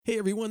Hey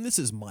everyone, this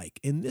is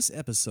Mike. In this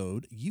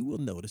episode, you will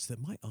notice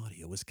that my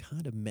audio was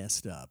kind of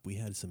messed up. We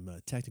had some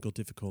technical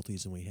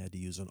difficulties and we had to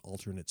use an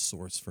alternate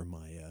source for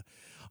my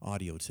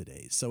audio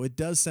today. So it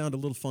does sound a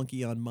little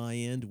funky on my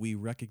end. We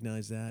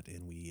recognize that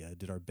and we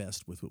did our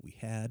best with what we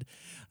had.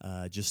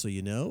 Just so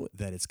you know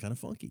that it's kind of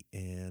funky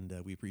and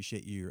we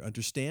appreciate your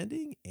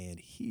understanding. And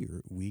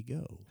here we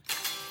go.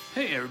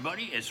 Hey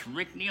everybody, it's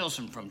Rick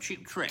Nielsen from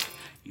Cheap Trick.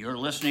 You're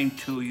listening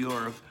to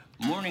your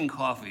Morning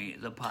Coffee,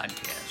 the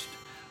podcast.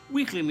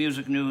 Weekly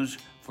music news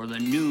for the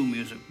new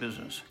music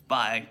business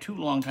by two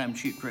longtime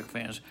Cheap Trick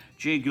fans,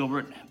 Jay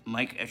Gilbert,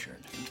 Mike Etchart.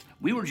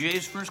 We were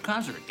Jay's first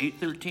concert,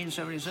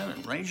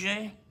 8/13/77, right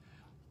Jay?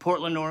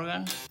 Portland,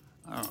 Oregon?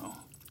 I don't know.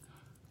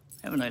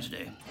 Have a nice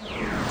day.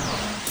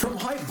 From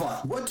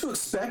Hypebot, what to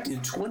expect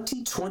in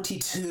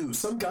 2022.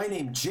 Some guy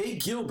named Jay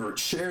Gilbert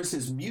shares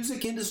his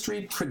music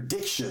industry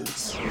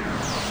predictions.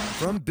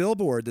 From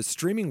Billboard, the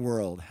streaming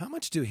world, how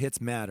much do hits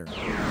matter?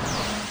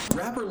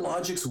 Rapper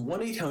Logic's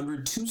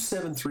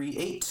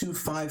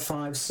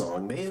 1-800-273-8255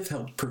 song may have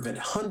helped prevent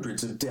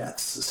hundreds of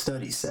deaths, a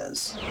study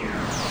says.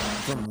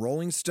 From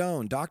Rolling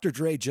Stone, Dr.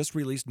 Dre just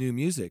released new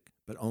music,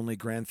 but only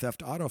Grand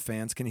Theft Auto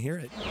fans can hear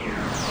it.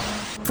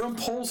 From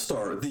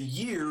Polestar, the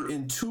year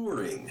in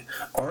touring.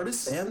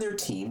 Artists and their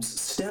teams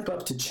step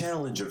up to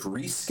challenge of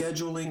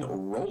rescheduling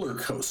Roller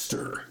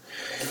Coaster.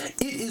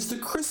 It is the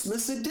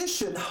Christmas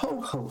edition.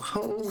 Ho, ho,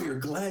 ho. We are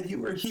glad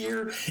you are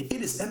here.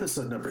 It is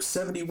episode number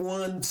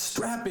 71.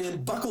 Strap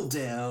in, buckle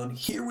down.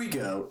 Here we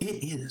go.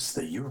 It is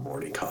the Your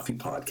Morning Coffee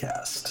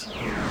Podcast.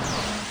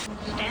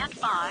 Stand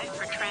by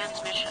for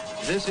transmission.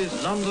 This is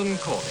London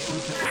calling.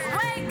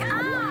 Wake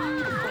up!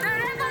 The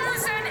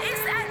revolution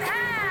is at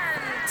hand!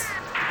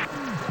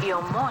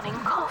 Your morning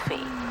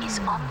coffee is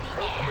on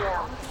the air.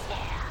 On the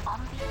air. On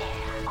the air.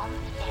 On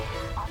the air.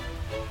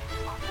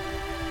 On the air.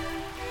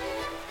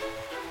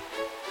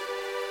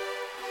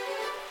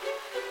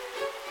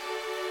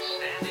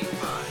 Standing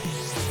by.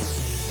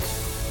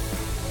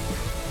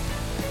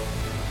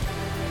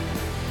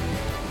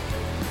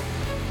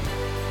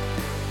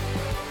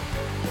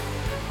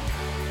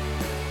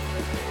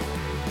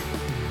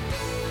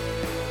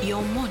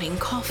 Your morning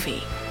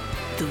coffee,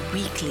 the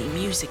weekly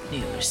music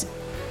news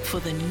for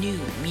the new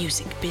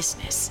music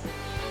business.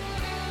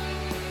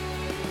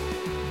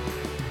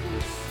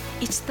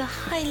 It's the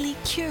highly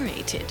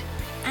curated,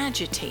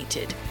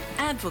 agitated,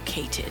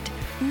 advocated,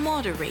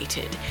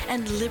 moderated,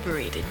 and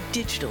liberated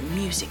digital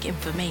music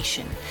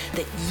information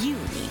that you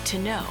need to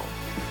know.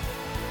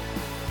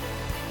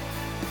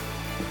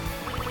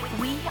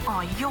 We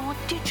are your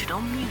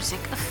digital music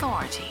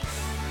authority.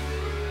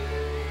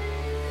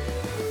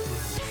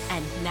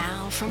 And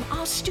now from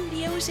our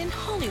studios in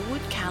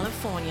Hollywood,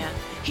 California,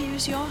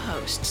 here's your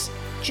hosts,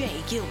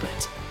 Jay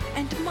Gilbert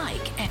and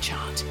Mike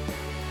Etchart.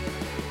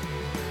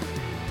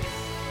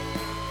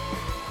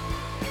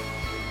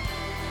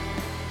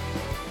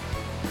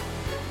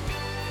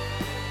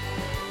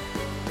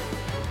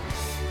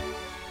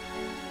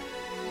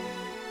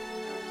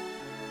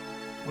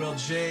 Well,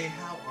 Jay,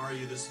 how are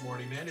you this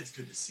morning, man? It's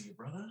good to see you,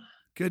 brother.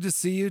 Good to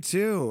see you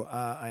too.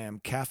 I am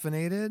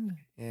caffeinated,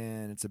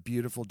 and it's a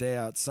beautiful day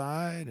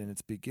outside, and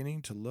it's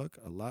beginning to look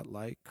a lot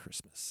like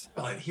Christmas.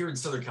 Well, here in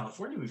Southern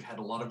California, we've had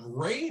a lot of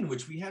rain,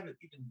 which we haven't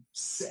even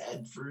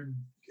said for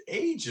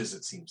ages,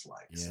 it seems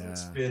like. Yeah.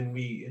 So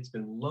it's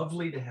been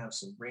lovely to have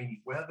some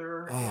rainy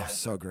weather. Oh, and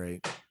so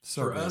great.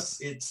 So for great. us,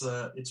 it's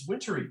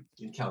wintry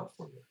in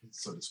California,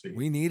 so to speak.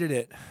 We needed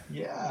it.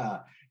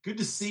 Yeah. Good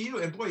to see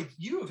you. And boy,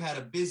 you have had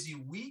a busy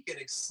week, an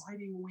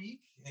exciting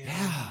week. And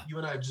Yeah. you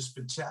and I have just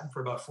been chatting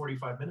for about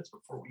 45 minutes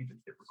before we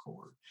even hit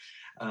record.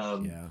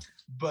 Yeah.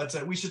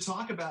 But we should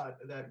talk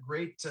about that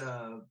great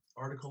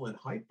article in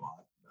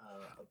Hypebot.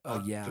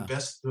 About the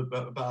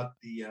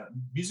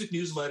music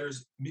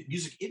newsletters,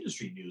 music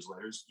industry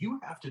newsletters you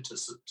have to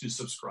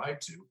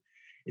subscribe to.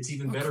 It's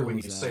even better when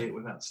you say it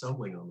without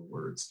stumbling on the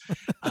words.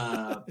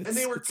 And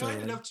they were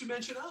kind enough to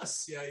mention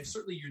us. Yeah,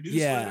 certainly your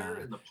newsletter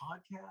and the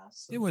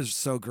podcast. It was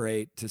so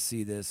great to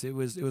see this. It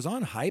was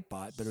on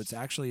Hypebot, but it's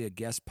actually a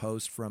guest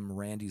post from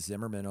Randy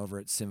Zimmerman over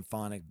at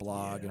Symphonic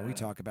Blog, and we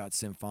talk about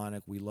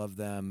Symphonic. We love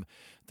them.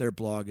 Their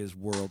blog is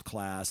world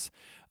class.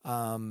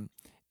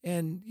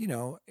 And,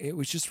 it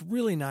was just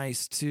really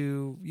nice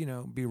to,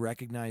 be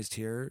recognized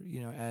here.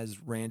 As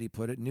Randy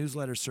put it,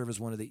 newsletters serve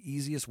as one of the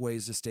easiest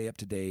ways to stay up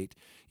to date.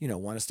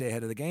 Want to stay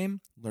ahead of the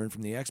game, learn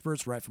from the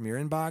experts right from your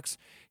inbox.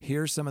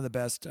 Here's some of the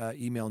best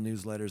email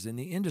newsletters in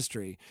the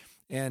industry.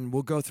 And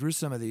we'll go through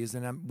some of these,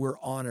 and we're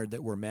honored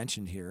that we're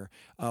mentioned here.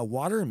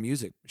 Water and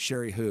Music,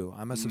 Sherry Hu.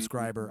 I'm a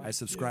subscriber. I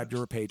subscribe to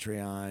her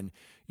Patreon.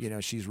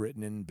 She's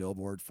written in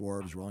Billboard,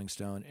 Forbes, Rolling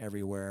Stone,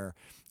 everywhere.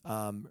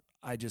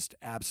 I just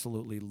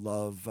absolutely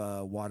love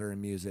Water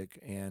and Music,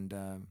 and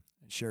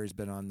Sherry's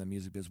been on the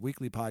Music Biz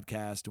Weekly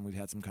podcast, and we've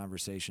had some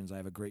conversations. I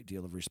have a great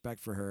deal of respect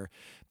for her.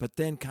 But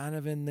then kind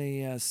of in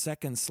the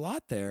second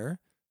slot there,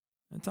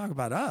 and talk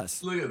about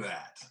us. Look at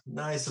that.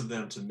 Nice of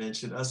them to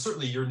mention.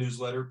 Certainly your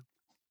newsletter,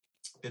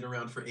 been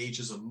around for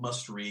ages, a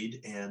must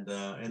read, and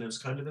it was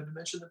kind of them to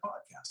mention the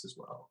podcast as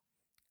well.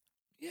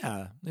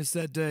 Yeah, they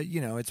said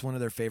it's one of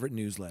their favorite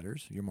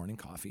newsletters, Your Morning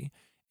Coffee,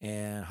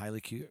 and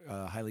highly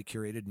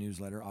curated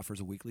newsletter offers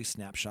a weekly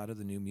snapshot of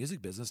the new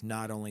music business.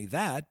 Not only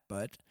that,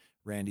 but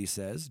Randy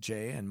says,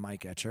 Jay and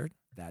Mike Etchart,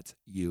 that's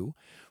you,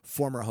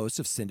 former host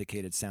of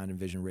syndicated Sound and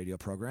Vision radio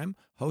program,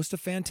 host a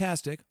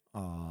fantastic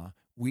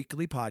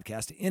weekly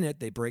podcast. In it,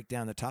 they break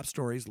down the top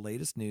stories,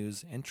 latest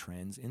news, and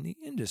trends in the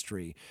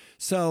industry.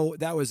 So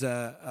that was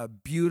a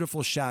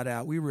beautiful shout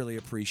out. We really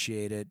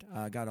appreciate it.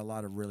 Got a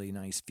lot of really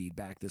nice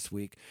feedback this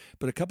week.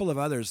 But a couple of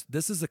others,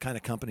 this is the kind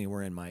of company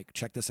we're in, Mike.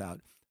 Check this out.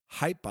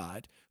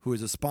 Hypebot, who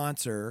is a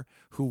sponsor,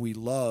 who we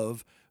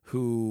love,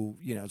 who,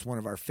 it's one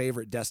of our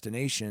favorite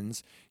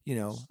destinations.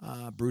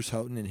 Bruce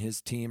Houghton and his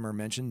team are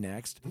mentioned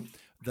next.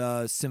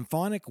 The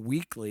Symphonic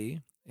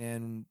Weekly,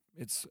 and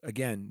it's,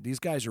 again, these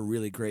guys are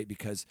really great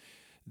because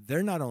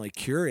they're not only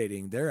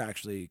curating, they're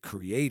actually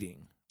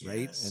creating,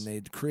 right? Yes. And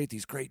they create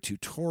these great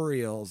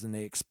tutorials and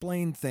they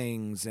explain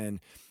things, and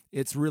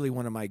it's really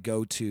one of my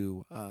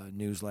go-to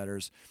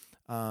newsletters.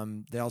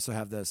 They also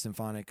have the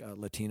Symphonic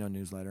Latino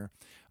newsletter.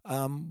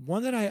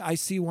 One that I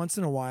see once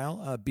in a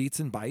while, Beats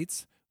and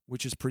Bytes,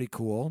 which is pretty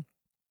cool.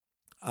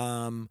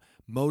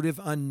 Motive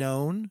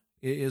Unknown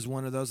is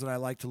one of those that I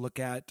like to look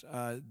at.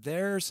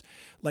 There's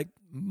like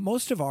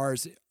most of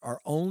ours are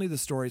only the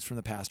stories from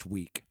the past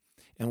week.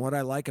 And what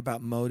I like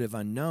about Motive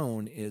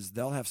Unknown is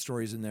they'll have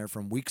stories in there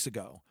from weeks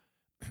ago.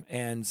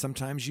 And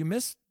sometimes you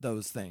miss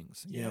those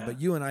things, but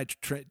you and I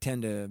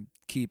tend to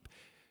keep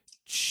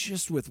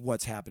just with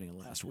what's happening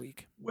last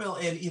week. Well,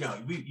 and you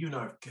and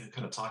I have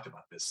kind of talked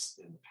about this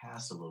in the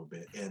past a little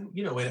bit. And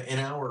in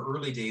our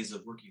early days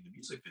of working in the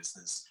music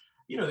business,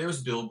 there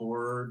was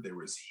Billboard, there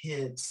was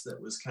Hits,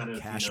 that was kind of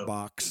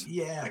Cashbox.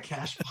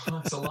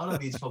 Cashbox. A lot of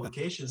these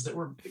publications that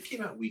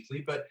came out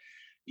weekly, but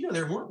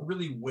there weren't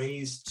really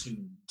ways to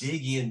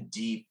dig in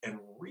deep and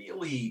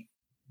really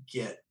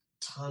get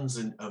tons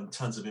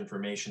of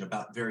information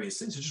about various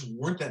things. There just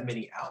weren't that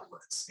many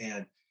outlets,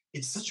 and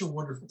it's such a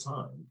wonderful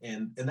time.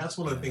 And that's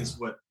one of the things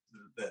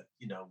that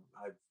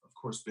I've of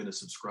course been a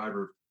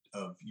subscriber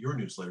of your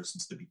newsletter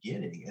since the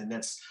beginning, and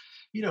that's.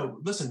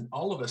 Listen,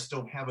 all of us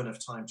don't have enough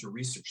time to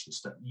research this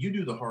stuff. You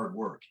do the hard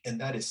work,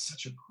 and that is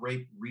such a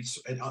great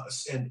research.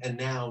 And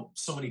now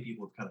so many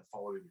people have kind of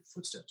followed in your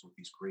footsteps with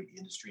these great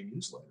industry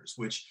newsletters,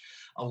 which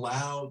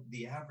allow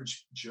the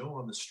average Joe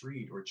on the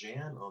street or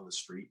Jan on the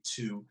street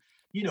to,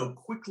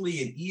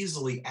 quickly and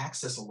easily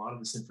access a lot of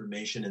this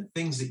information and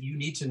things that you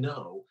need to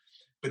know,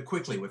 but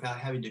quickly without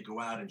having to go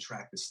out and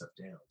track this stuff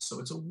down.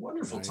 So it's a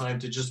wonderful time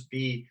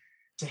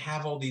to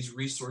have all these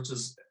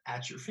resources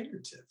at your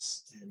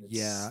fingertips. And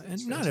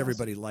and not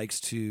everybody likes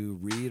to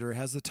read or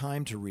has the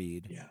time to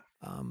read. Yeah.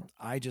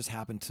 I just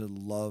happen to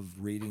love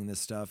reading this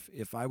stuff.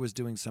 If I was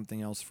doing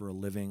something else for a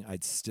living,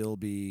 I'd still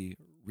be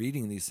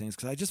reading these things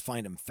because I just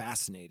find them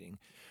fascinating.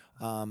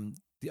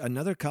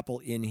 Another couple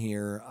in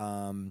here,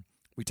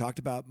 we talked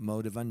about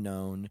Motive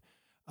Unknown.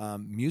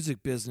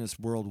 Music Business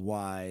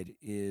Worldwide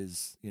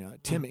is,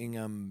 Tim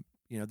Ingham,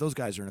 those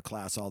guys are in a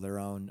class all their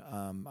own.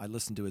 I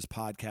listened to his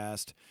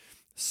podcast.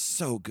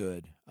 So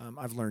good.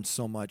 I've learned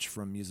so much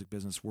from Music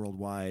Business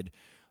Worldwide.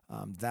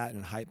 That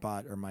and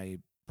Hypebot are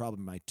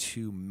probably my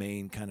two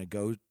main kind of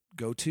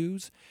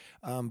go-tos.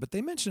 But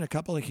they mentioned a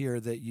couple here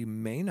that you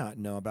may not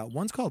know about.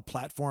 One's called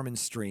Platform and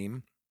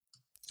Stream,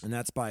 and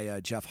that's by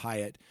Jeff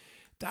Hyatt.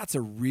 That's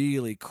a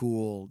really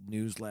cool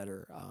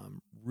newsletter.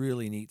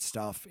 Really neat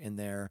stuff in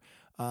there.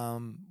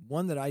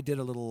 One that I did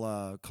a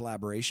little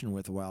collaboration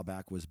with a while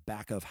back was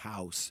Back of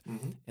House,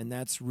 and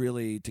that's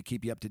really to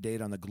keep you up to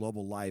date on the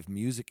global live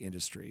music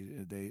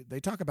industry. They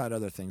talk about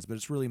other things, but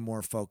it's really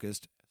more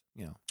focused,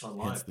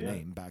 hence the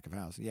name Back of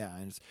House. Yeah,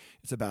 and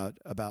it's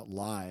about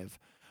live.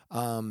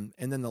 And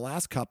then the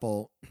last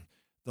couple,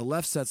 the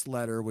Lefsetz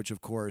letter, which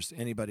of course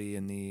anybody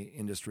in the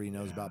industry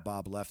knows about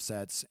Bob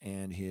Lefsetz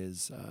and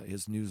his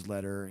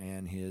newsletter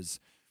and his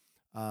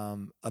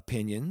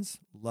opinions.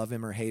 Love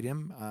him or hate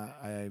him,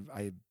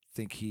 I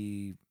think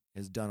he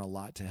has done a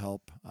lot to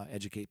help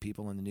educate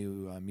people in the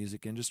new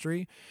music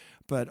industry.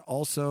 But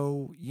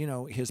also,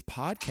 his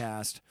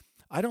podcast,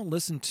 I don't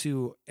listen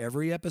to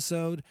every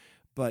episode,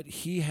 but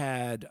he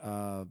had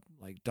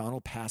like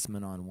Donald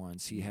Passman on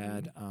once. He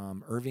had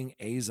Irving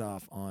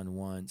Azoff on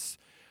once.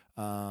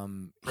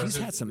 He's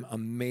had some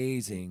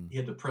amazing... He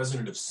had the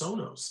president of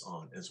Sonos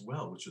on as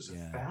well, which was a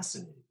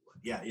fascinating one.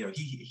 Yeah,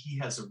 he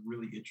has a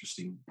really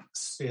interesting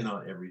spin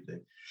on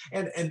everything.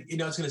 And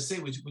I was going to say,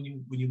 when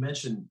you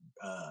mentioned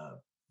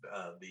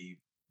the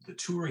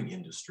touring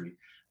industry,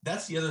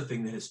 that's the other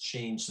thing that has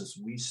changed since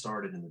we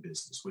started in the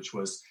business, which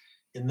was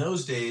in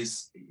those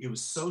days, it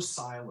was so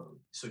siloed.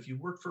 So if you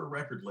worked for a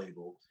record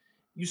label,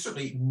 you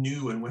certainly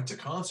knew and went to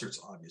concerts,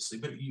 obviously,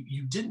 but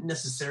you didn't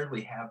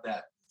necessarily have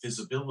that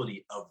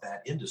visibility of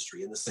that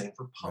industry, and the same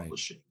for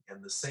publishing,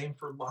 and the same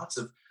for lots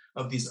of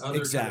these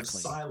other kind of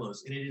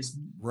silos. And it is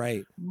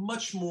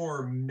much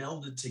more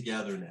melded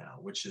together now,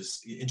 which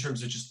is in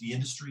terms of just the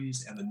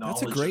industries and the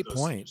knowledge. That's a great of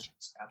those point.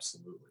 industries.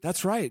 Absolutely.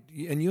 That's right.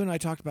 And you and I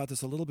talked about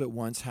this a little bit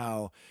once,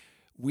 how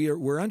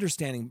we're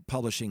understanding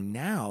publishing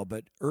now,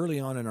 but early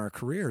on in our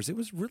careers, it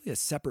was really a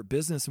separate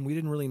business, and we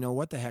didn't really know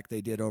what the heck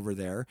they did over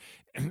there.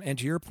 And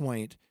to your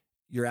point,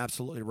 you're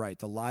absolutely right.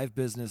 The live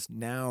business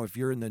now, if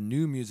you're in the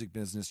new music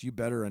business, you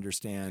better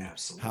understand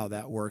how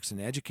that works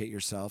and educate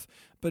yourself.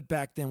 But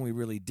back then, we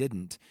really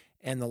didn't.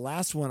 And the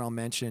last one I'll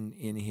mention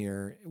in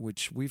here,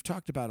 which we've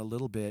talked about a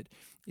little bit,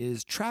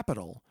 is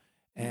Trapital.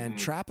 And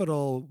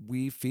Trapital,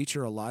 we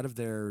feature a lot of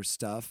their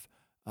stuff.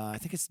 I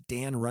think it's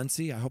Dan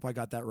Runcie. I hope I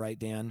got that right,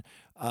 Dan,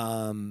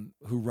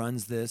 who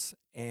runs this.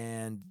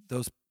 And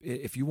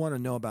if you want to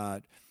know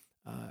about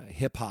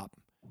hip hop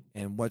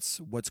and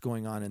what's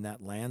going on in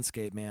that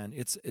landscape, man,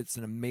 it's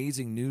an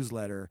amazing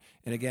newsletter.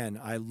 And again,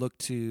 I look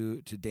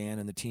to Dan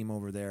and the team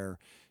over there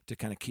to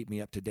kind of keep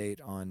me up to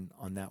date on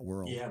that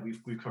world. Yeah,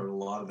 we've covered a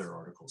lot of their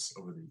articles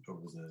over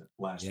the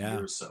last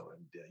year or so,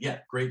 and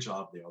great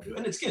job they all do.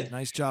 And it's good.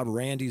 Nice job,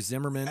 Randy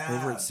Zimmerman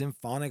over at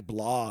Symphonic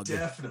Blog.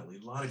 Definitely,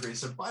 a lot of great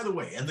stuff. By the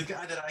way, and the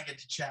guy that I get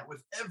to chat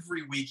with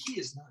every week, he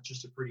is not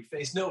just a pretty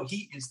face. No,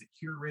 he is the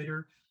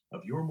curator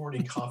of Your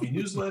Morning Coffee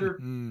newsletter.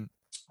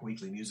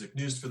 Weekly music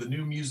news for the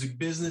new music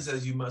business,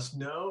 as you must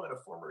know, and a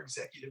former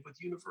executive with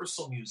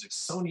Universal Music,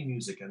 Sony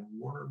Music, and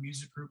Warner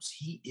Music Groups.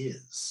 He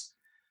is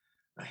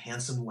a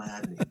handsome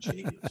lad named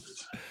Jay Gilbert.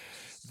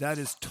 That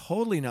is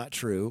totally not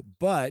true,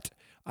 but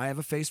I have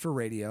a face for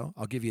radio.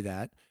 I'll give you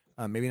that.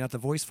 Maybe not the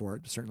voice for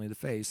it, but certainly the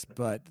face.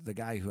 But the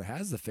guy who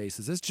has the face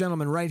is this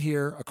gentleman right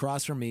here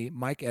across from me,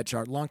 Mike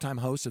Etchart, longtime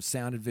host of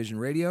Sound and Vision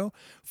Radio,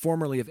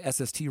 formerly of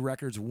SST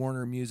Records,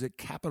 Warner Music,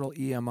 Capital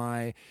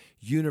EMI,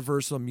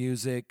 Universal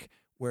Music,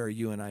 where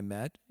you and I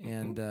met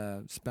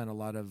and spent a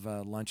lot of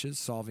lunches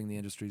solving the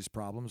industry's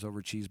problems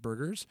over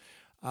cheeseburgers.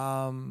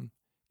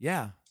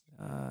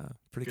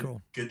 Pretty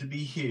cool. Good to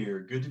be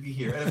here. Good to be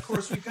here. And of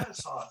course, we've got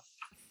to talk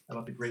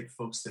about the great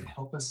folks that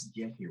help us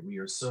get here. We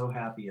are so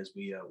happy as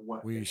we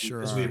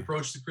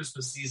approach the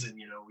Christmas season.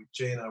 You know,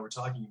 Jay and I were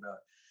talking about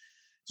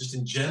just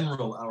in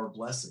general our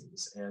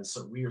blessings, and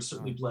so we are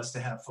certainly blessed to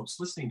have folks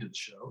listening to the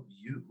show.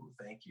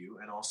 Thank you,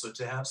 and also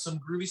to have some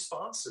groovy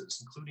sponsors,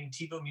 including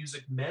TiVo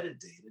Music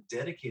Metadata,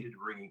 dedicated to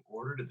bringing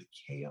order to the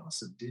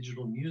chaos of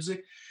digital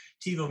music.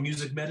 TiVo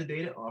Music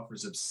Metadata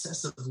offers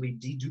obsessively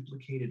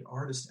deduplicated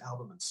artist,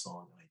 album, and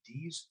song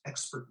IDs,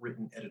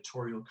 expert-written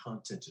editorial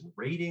content and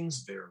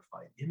ratings,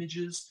 verified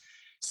images,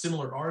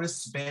 similar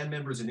artists, band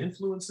members, and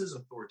influences,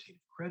 authoritative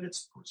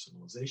credits,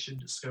 personalization,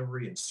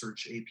 discovery, and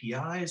search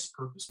APIs,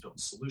 purpose-built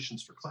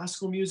solutions for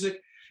classical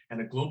music, and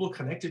a global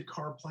connected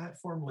car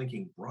platform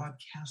linking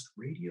broadcast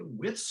radio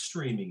with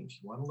streaming. If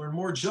you want to learn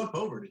more, jump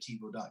over to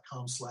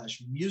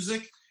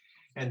TiVo.com/music.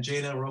 And Jay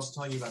and I were also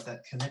talking about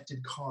that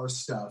connected car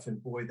stuff.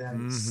 And boy, that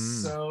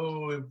is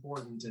so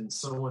important and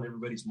so on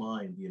everybody's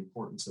mind, the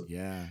importance of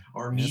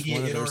our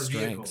media in our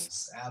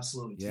vehicles.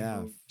 Absolutely.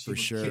 TiVo, for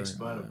sure. Kicks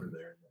butt over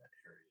there.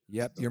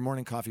 Yep. Your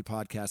Morning Coffee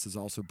podcast is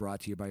also brought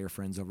to you by your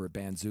friends over at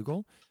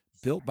Bandzoogle.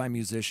 Built by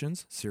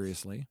musicians,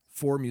 seriously,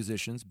 for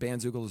musicians,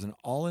 Bandzoogle is an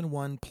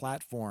all-in-one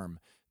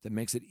platform that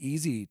makes it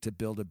easy to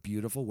build a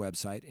beautiful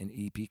website and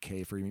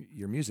EPK for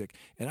your music.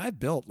 And I've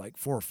built like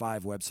 4 or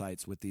 5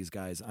 websites with these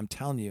guys. I'm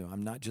telling you,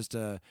 I'm not just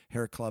a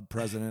hair club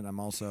president. I'm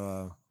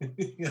also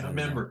a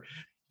member.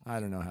 I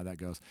don't know how that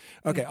goes.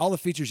 Okay, all the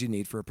features you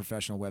need for a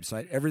professional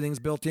website. Everything's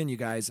built in, you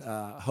guys.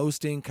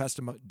 Hosting,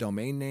 custom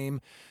domain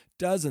name,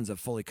 dozens of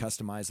fully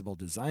customizable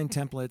design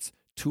templates,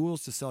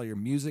 tools to sell your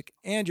music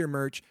and your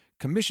merch,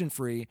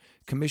 commission-free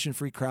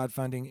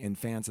crowdfunding and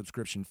fan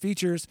subscription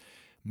features,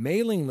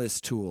 mailing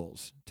list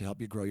tools to help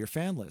you grow your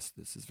fan list.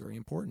 This is very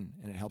important,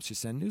 and it helps you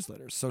send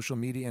newsletters, social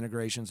media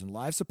integrations, and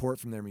live support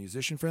from their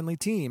musician-friendly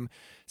team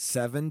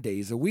 7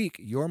 days a week.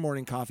 Your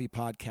Morning Coffee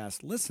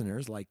podcast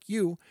listeners like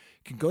you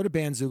can go to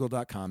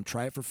bandzoogle.com,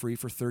 try it for free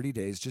for 30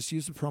 days. Just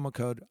use the promo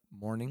code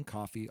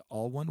MORNINGCOFFEE,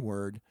 all one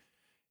word.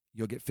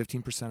 You'll get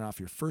 15%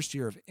 off your first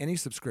year of any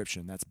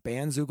subscription. That's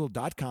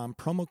bandzoogle.com,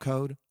 promo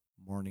code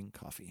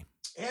MORNINGCOFFEE.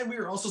 And we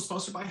are also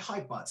sponsored by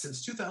Hypebot.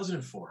 Since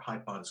 2004,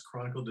 Hypebot has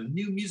chronicled a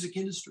new music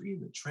industry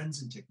and the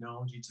trends and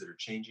technologies that are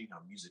changing how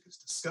music is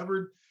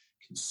discovered,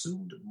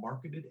 consumed,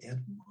 marketed,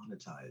 and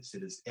monetized.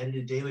 It is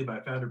edited daily by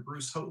founder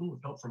Bruce Houghton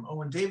with help from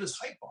Owen Davis.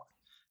 Hypebot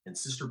and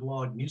sister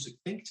blog Music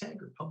Think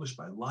Tank are published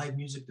by live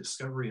music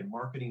discovery and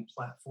marketing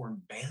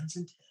platform Bands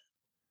in Town.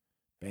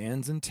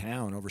 Bands in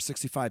Town. Over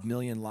 65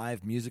 million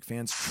live music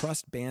fans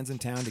trust Bands in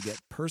Town to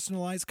get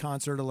personalized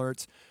concert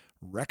alerts,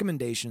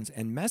 recommendations,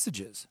 and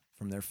messages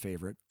from their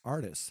favorite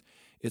artists.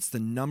 It's the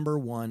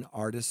 #1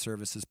 artist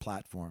services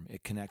platform.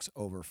 It connects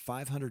over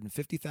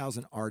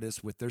 550,000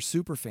 artists with their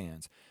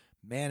superfans,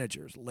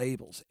 managers,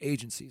 labels,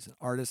 agencies, and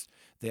artists.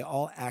 They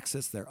all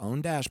access their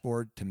own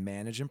dashboard to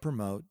manage and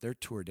promote their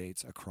tour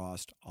dates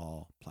across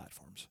all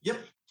platforms. Yep.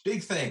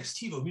 Big thanks.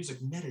 TiVo Music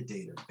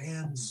Metadata,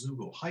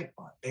 Bandzoogle,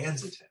 Hypebot,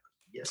 Bands in Town.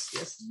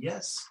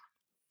 Yes.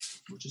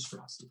 Which is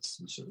for us.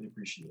 We certainly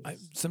appreciate it.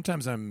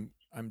 Sometimes I'm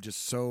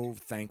just so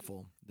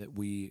thankful that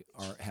we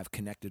have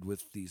connected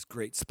with these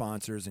great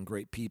sponsors and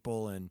great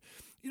people, and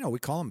we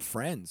call them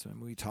friends,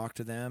 and we talk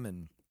to them,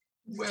 and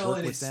Well, work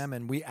and with them,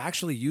 and we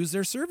actually use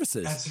their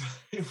services. That's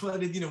right.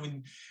 Well, you know,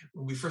 when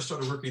we first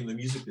started working in the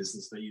music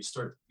business, that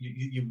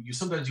you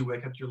sometimes you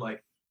wake up, you're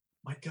like,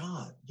 my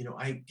God, you know,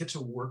 I get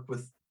to work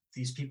with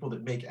these people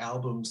that make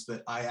albums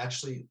that I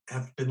actually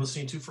have been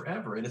listening to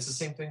forever. And it's the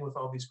same thing with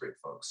all these great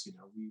folks. You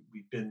know,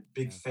 we've been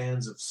big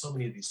fans of so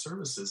many of these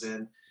services,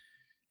 and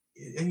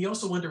you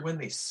also wonder when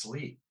they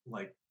sleep,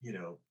 like, you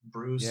know,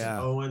 Bruce and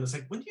Owen. It's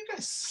like, when do you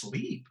guys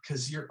sleep?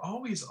 Because you're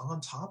always on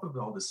top of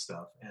all this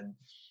stuff, and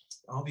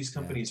all these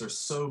companies are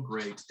so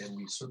great, and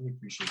we certainly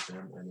appreciate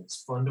them, and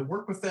it's fun to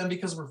work with them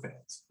because we're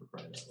fans. For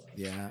crying out loud.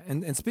 Yeah,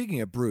 and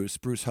speaking of Bruce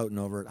Houghton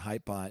over at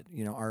Hypebot,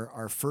 you know,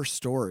 our first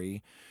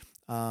story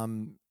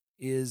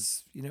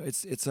is, you know,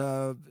 it's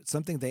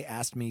something they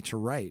asked me to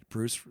write.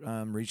 Bruce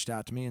reached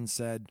out to me and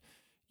said,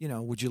 you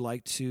know, would you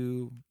like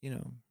to, you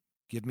know,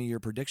 give me your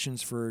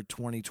predictions for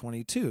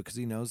 2022, because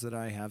he knows that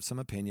I have some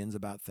opinions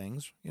about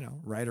things, you know,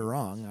 right or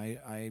wrong.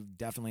 I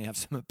definitely have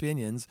some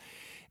opinions.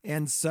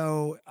 And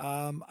so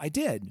I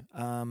did.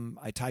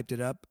 I typed it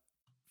up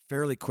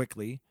fairly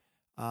quickly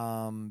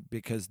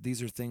because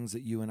these are things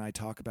that you and I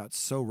talk about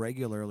so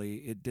regularly.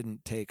 It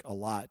didn't take a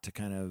lot to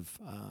kind of,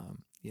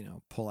 you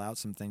know, pull out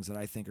some things that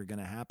I think are going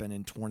to happen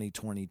in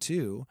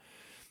 2022.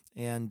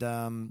 And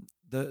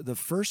the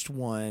first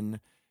one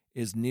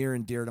is near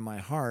and dear to my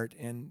heart.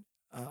 And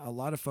a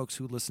lot of folks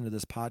who listen to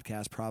this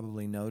podcast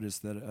probably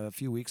noticed that a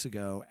few weeks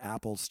ago,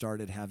 Apple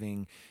started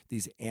having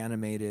these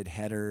animated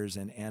headers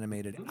and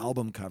animated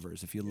album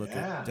covers. If you look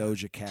at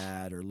Doja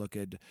Cat or look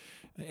at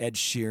Ed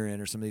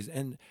Sheeran or some of these,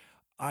 and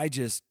I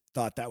just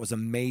thought that was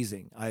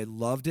amazing. I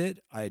loved it.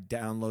 I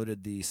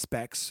downloaded the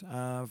specs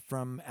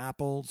from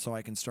Apple so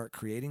I can start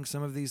creating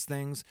some of these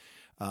things.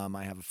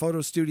 I have a photo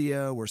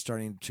studio. We're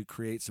starting to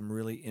create some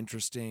really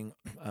interesting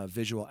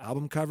visual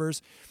album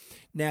covers.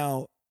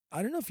 Now,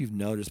 I don't know if you've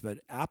noticed, but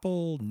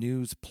Apple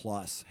News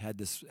Plus has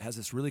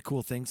this really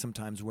cool thing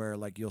sometimes where,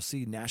 like, you'll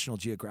see National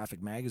Geographic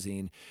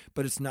magazine,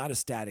 but it's not a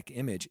static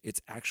image.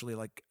 It's actually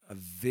like a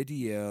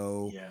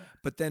video. Yeah.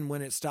 But then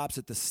when it stops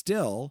at the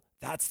still,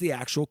 that's the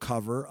actual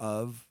cover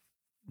of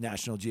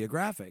National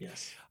Geographic.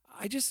 Yes.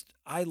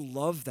 I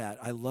love that.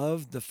 I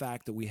love the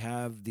fact that we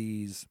have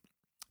this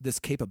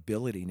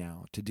capability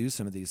now to do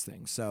some of these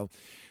things. So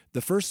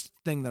the first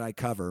thing that I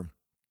cover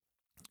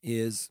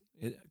is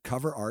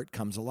cover art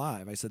comes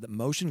alive. I said that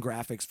motion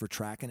graphics for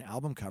track and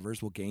album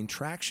covers will gain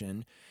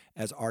traction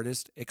as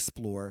artists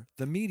explore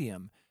the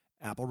medium.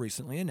 Apple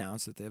recently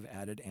announced that they've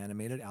added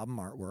animated album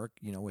artwork,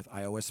 you know, with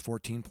iOS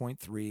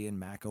 14.3 and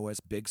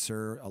macOS Big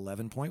Sur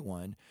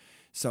 11.1.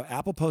 So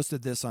Apple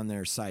posted this on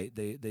their site.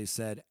 They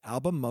said,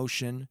 album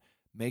motion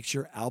makes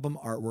your album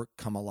artwork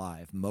come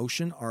alive.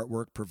 Motion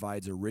artwork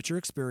provides a richer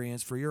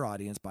experience for your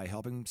audience by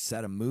helping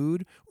set a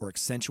mood or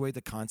accentuate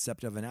the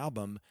concept of an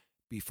album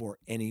before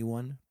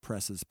anyone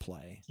presses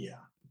play. Yeah.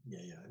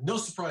 No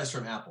surprise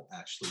from Apple,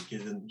 actually,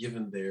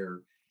 given their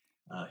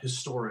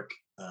historic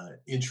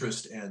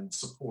interest and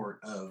support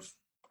of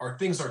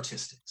things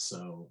artistic.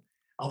 So,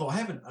 although I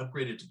haven't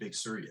upgraded to Big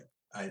Sur yet,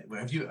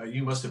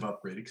 you must have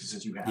upgraded, because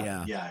since you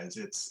have,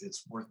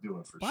 it's worth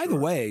doing for sure. By the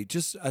way,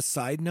 just a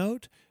side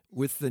note,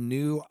 with the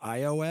new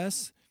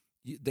iOS,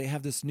 they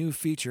have this new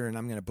feature, and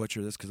I'm going to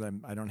butcher this because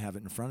I don't have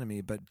it in front of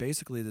me, but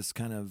basically this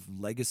kind of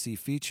legacy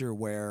feature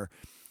where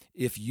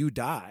if you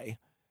die,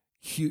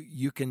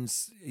 you can,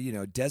 you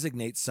know,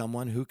 designate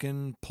someone who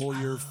can pull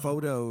your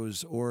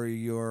photos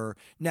or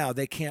now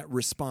they can't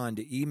respond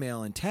to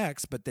email and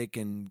text, but they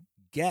can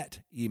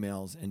get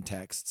emails and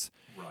texts.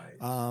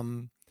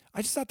 Right.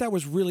 I just thought that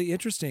was really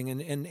interesting,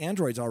 and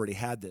Android's already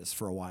had this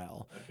for a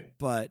while. Okay.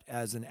 But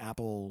as an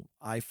Apple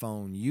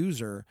iPhone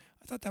user,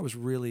 I thought that was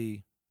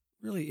really,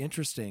 really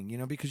interesting, you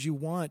know, because you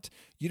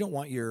don't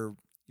want your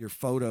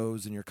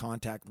photos and your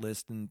contact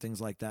list and things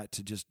like that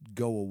to just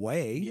go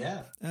away.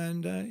 Yeah.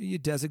 And you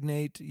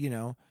designate, you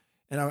know,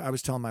 and I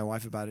was telling my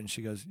wife about it, and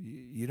she goes,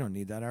 "You don't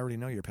need that. I already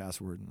know your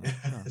password." Like,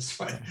 oh, that's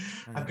right. Okay.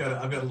 I've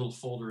got a little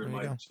folder in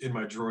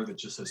my drawer that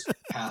just says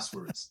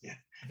passwords. Yeah.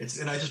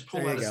 And I just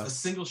pull out a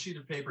single sheet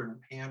of paper and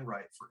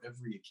handwrite for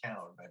every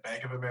account, by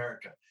Bank of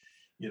America,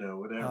 you know,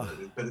 whatever.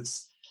 But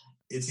it's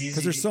easy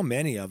because there's so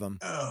many of them.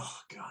 Oh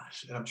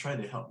gosh, and I'm trying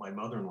to help my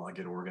mother-in-law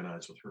get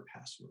organized with her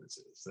passwords.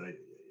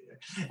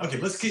 Okay,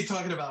 let's keep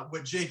talking about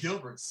what Jay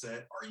Gilbert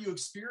said. Are you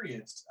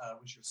experienced?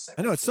 Was your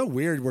second? I know it's so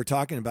weird. We're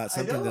talking about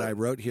something that I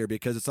wrote here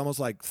because it's almost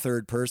like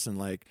third person.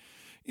 Like,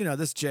 you know,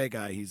 this Jay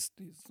guy, he's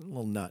a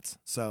little nuts.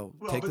 So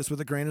take this with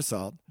a grain of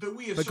salt.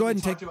 But go ahead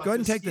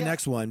and take the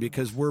next one,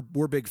 because we're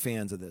big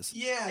fans of this.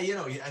 Yeah, you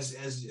know,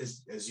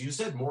 as you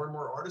said, more and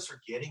more artists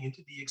are getting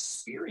into the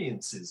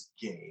experiences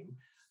game.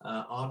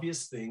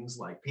 Obvious things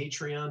like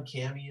Patreon,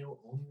 Cameo,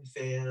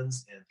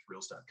 OnlyFans, and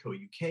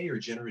Thrills.co.uk are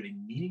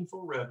generating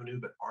meaningful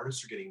revenue, but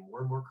artists are getting more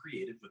and more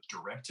creative with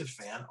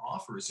direct-to-fan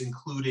offers,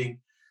 including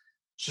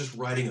just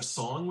writing a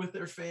song with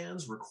their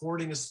fans,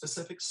 recording a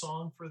specific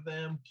song for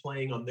them,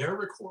 playing on their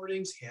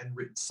recordings,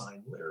 handwritten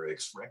signed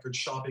lyrics, record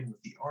shopping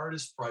with the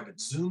artist, private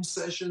Zoom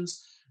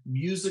sessions,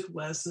 music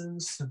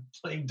lessons,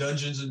 playing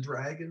Dungeons and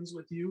Dragons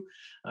with you,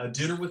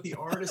 dinner with the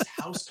artist,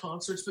 house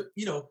concerts. But,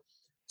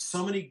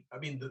 so many,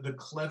 the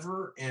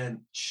clever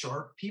and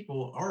sharp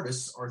people,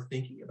 artists, are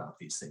thinking about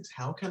these things.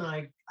 How can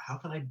I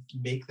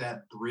make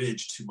that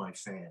bridge to my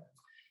fan?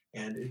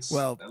 And it's,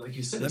 well, like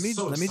you said, let me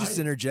just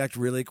interject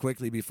really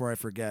quickly before I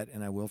forget,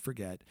 and I will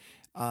forget.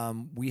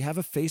 We have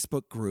a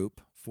Facebook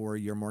group for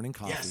Your Morning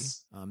Coffee.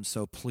 Yes.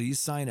 So please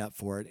sign up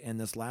for it. And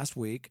this last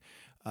week,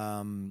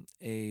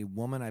 a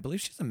woman, I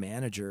believe she's a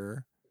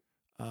manager,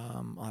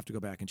 I'll have to go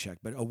back and check,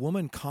 but a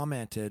woman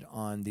commented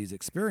on these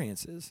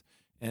experiences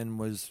and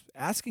was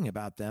asking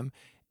about them.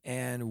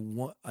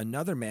 And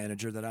another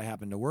manager that I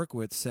happen to work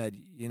with said,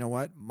 you know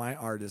what, my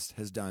artist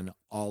has done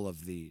all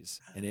of these,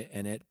 and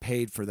it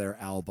paid for their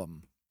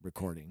album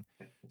recording.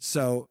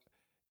 So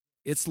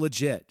it's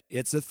legit.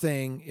 It's a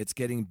thing. It's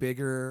getting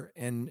bigger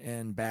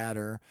and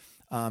badder.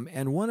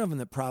 And one of them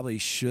that probably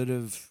should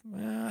have,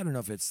 I don't know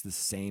if it's the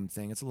same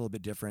thing. It's a little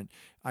bit different.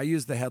 I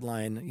used the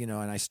headline, and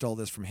I stole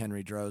this from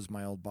Henry Droz,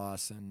 my old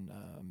boss and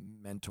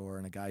mentor,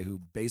 and a guy who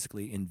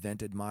basically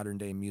invented modern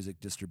day music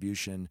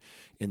distribution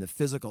in the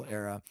physical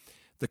era.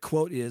 The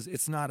quote is,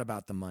 "It's not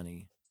about the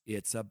money.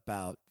 It's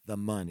about the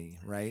money,"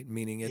 right?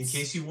 Meaning it's, in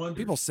case you wonder,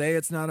 people say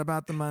it's not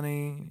about the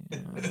money.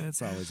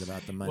 It's always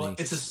about the money. Well,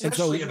 it's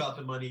especially about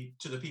the money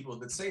to the people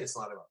that say it's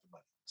not about the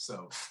money.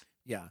 So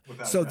yeah.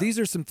 So these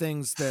are some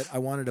things that I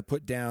wanted to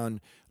put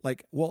down.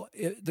 Like, well,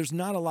 there's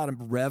not a lot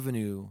of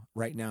revenue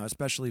right now,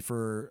 especially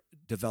for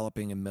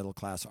developing and middle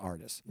class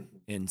artists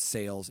in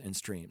sales and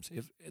streams.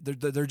 If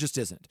there just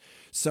isn't.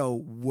 So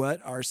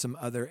what are some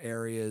other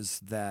areas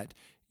that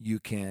you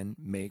can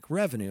make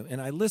revenue?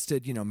 And I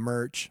listed,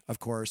 merch, of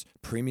course,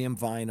 premium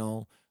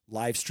vinyl,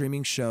 live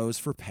streaming shows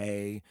for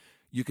pay.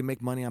 You can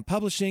make money on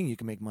publishing. You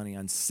can make money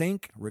on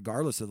sync,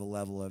 regardless of the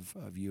level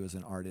of you as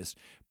an artist.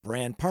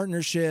 Brand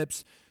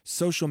partnerships,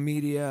 social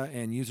media,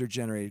 and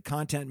user-generated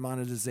content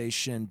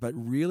monetization. But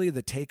really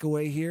the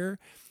takeaway here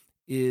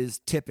is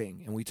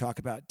tipping. And we talk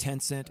about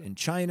Tencent in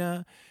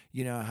China,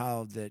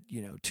 how that,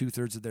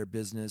 2/3 of their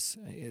business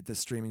at the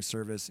streaming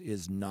service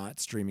is not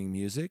streaming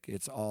music.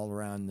 It's all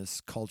around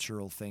this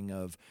cultural thing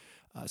of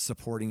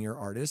supporting your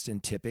artist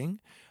and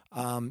tipping.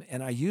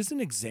 And I used an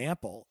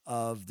example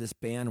of this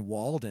band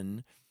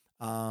Walden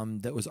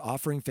that was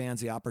offering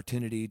fans the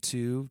opportunity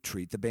to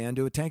treat the band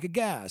to a tank of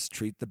gas,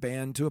 treat the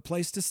band to a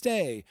place to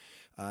stay,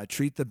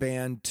 treat the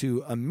band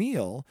to a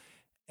meal.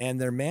 And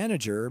their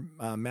manager,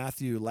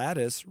 Matthew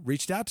Lattice,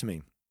 reached out to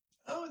me.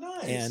 Oh,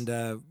 nice.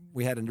 And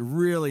we had a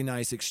really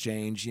nice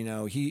exchange.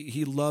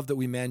 He loved that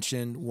we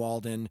mentioned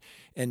Walden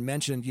and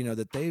mentioned,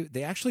 that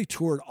they actually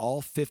toured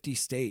all 50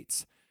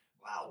 states.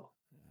 Wow.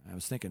 I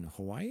was thinking,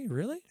 Hawaii,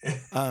 really?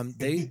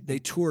 They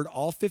toured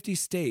all 50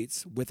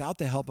 states without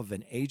the help of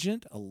an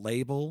agent, a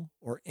label,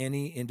 or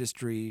any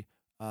industry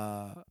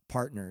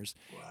partners.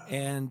 Wow.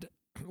 And,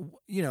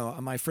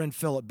 my friend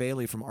Philip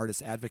Bailey from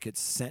Artist Advocates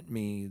sent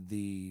me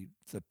the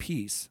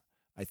piece,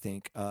 I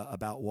think,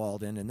 about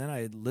Walden. And then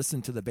I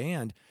listened to the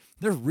band.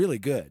 They're really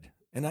good.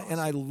 And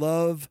I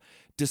love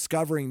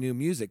discovering new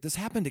music. This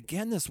happened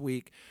again this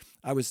week.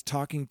 I was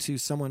talking to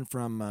someone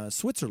from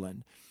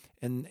Switzerland.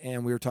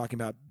 And we were talking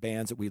about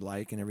bands that we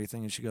like and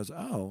everything. And she goes,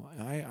 "Oh,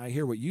 I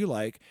hear what you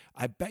like.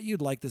 I bet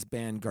you'd like this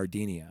band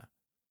Gardenia."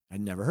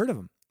 I'd never heard of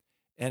them.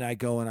 And I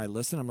go and I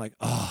listen. I'm like,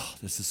 "Oh,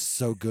 this is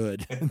so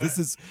good." This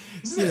is,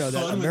 that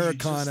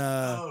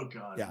Americana. Oh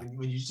God. Yeah.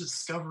 When you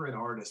discover an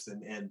artist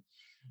and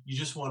you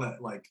just want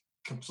to like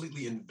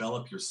completely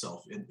envelop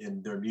yourself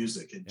in their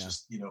music and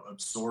just,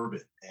 absorb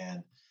it.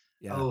 And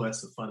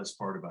that's the funnest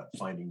part about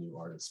finding new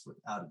artists,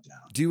 without a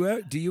doubt.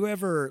 Do you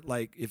ever,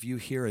 like, if you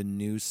hear a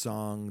new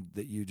song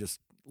that you just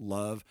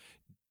love,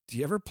 do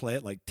you ever play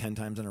it like 10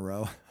 times in a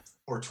row?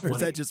 Or 20? Or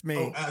is that just me?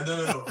 Oh,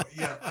 no.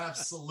 Yeah,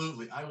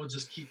 absolutely. I will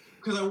just keep,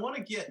 because I want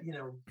to get,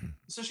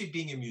 especially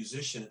being a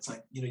musician, it's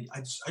like,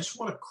 I just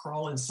want to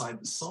crawl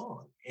inside the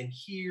song and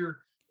hear,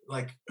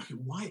 like,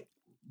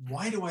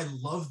 why do I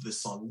love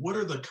this song? What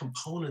are the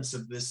components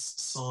of this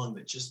song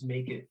that just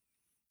make it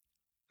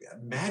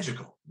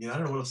magical? I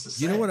don't know what else to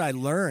say. What I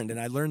learned, and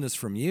I learned this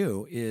from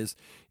you, is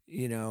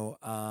you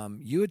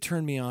had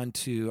turned me on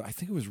to, I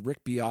think it was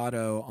Rick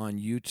Beato on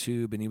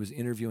YouTube, and he was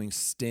interviewing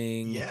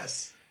Sting.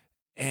 Yes.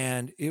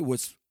 And it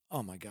was,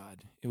 oh my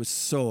God, it was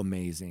so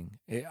amazing.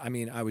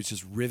 I was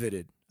just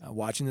riveted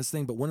watching this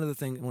thing. But one of the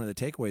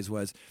takeaways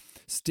was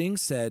Sting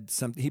said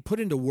something, he put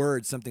into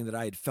words something that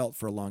I had felt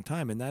for a long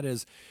time. And that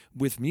is,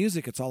 with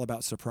music, it's all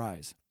about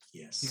surprise.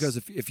 Yes. Because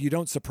if you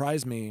don't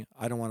surprise me,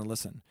 I don't want to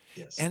listen.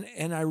 Yes.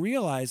 And I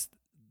realized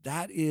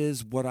that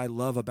is what I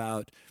love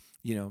about,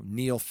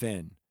 Neil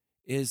Finn,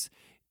 is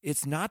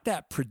it's not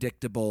that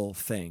predictable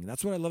thing.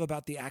 That's what I love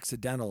about the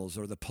Accidentals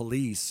or the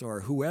Police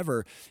or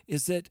whoever,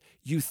 is that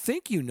you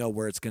think you know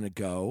where it's going to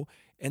go,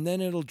 and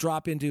then it'll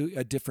drop into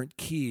a different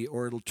key,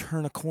 or it'll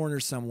turn a corner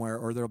somewhere,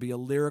 or there'll be a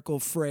lyrical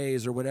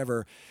phrase or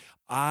whatever.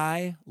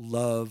 I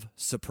love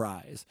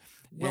surprise.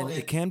 Well, and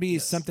it can be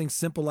something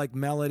simple like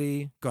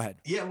melody. Go ahead.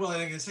 Yeah, well, I'm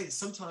going to say,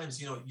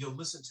 sometimes, you'll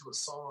listen to a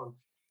song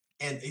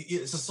and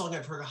it's a song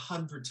I've heard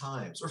 100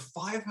 times or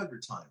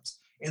 500 times.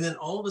 And then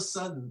all of a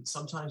sudden,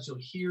 sometimes you'll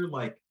hear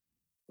like,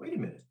 wait a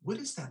minute, what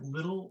is that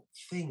little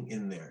thing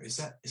in there? Is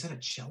that a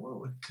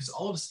cello? Because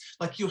all of us,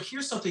 like you'll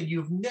hear something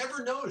you've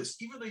never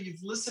noticed, even though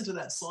you've listened to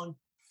that song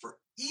for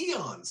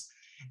eons.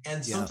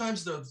 And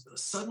sometimes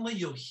suddenly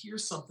you'll hear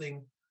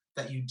something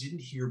that you didn't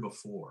hear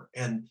before.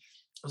 And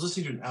I was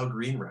listening to an Al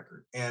Green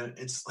record, and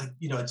it's like,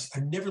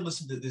 I've never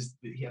listened to this.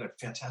 He had a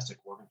fantastic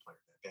organ player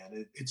in that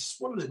band. It's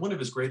one of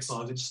his great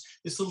songs. It's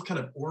this little kind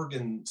of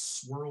organ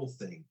swirl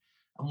thing.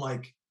 I'm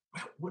like,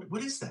 wow,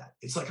 what is that?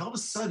 It's like all of a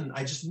sudden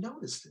I just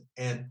noticed it.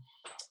 And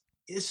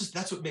it's just,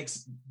 that's what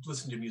makes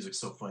listening to music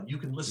so fun. You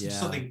can listen to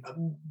something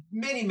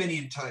many,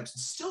 many times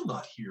and still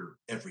not hear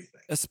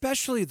everything.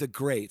 Especially the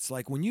greats.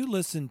 Like when you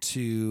listen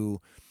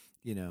to,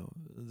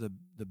 the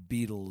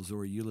Beatles,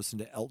 or you listen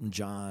to Elton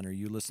John, or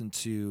you listen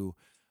to,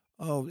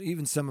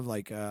 even some of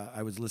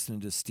I was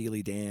listening to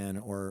Steely Dan,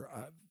 or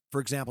for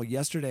example,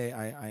 yesterday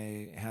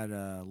I had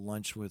a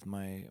lunch with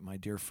my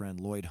dear friend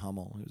Lloyd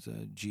Hummel, who's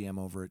a GM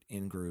over at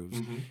In Grooves,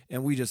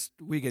 and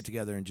we get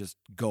together and just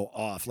go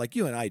off like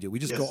you and I do. We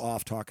just go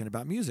off talking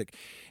about music,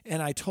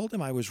 and I told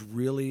him I was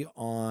really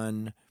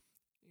on.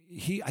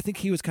 I think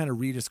he was kind of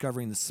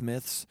rediscovering the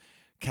Smiths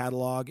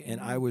catalog,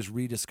 and I was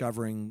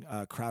rediscovering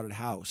Crowded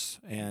House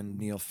and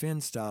Neil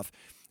Finn stuff,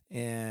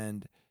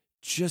 and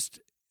just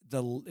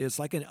it's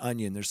like an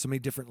onion. There's so many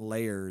different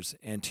layers,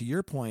 and to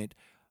your point,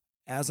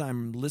 as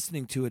I'm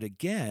listening to it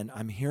again,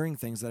 I'm hearing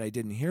things that I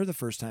didn't hear the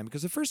first time,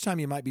 because the first time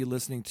you might be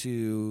listening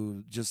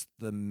to just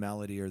the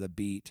melody or the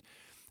beat,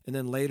 and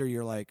then later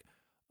you're like,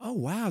 oh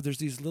wow, there's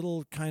these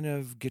little kind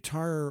of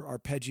guitar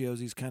arpeggios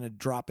he's kind of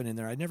dropping in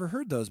there. I'd never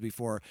heard those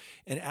before.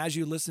 And as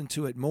you listen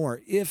to it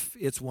more, if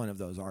it's one of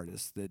those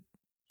artists that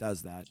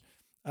does that,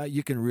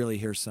 you can really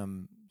hear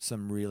some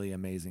really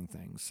amazing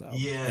things. So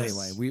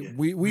anyway,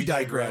 we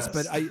digress,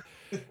 but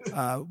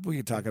we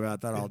could talk about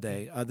that all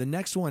day. The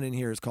next one in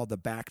here is called The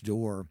Back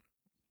Door.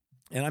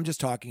 And I'm just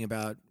talking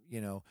about,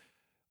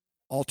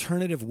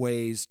 alternative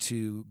ways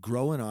to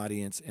grow an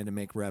audience and to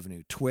make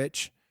revenue.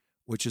 Twitch,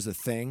 which is a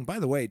thing. By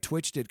the way,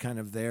 Twitch did kind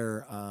of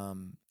their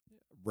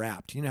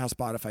Wrapped. You know how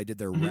Spotify did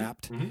their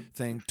Wrapped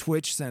thing?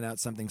 Twitch sent out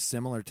something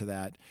similar to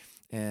that,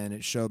 and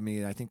it showed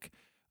me, I think,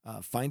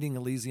 Finding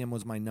Elysium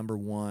was my number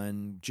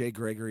one. Jay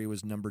Gregory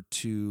was number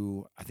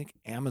two. I think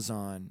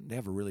Amazon, they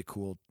have a really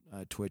cool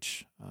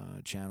Twitch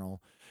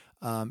channel.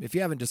 If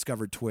you haven't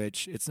discovered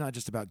Twitch, it's not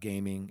just about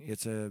gaming.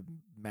 It's a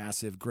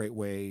massive, great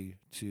way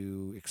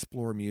to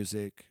explore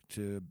music,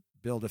 to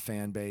build a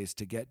fan base,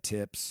 to get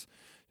tips.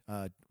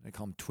 I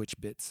call them Twitch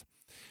bits.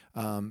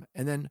 And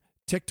then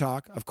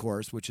TikTok, of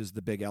course, which is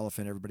the big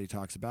elephant everybody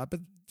talks about, but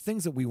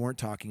things that we weren't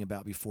talking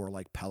about before,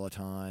 like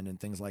Peloton and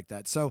things like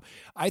that. So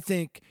I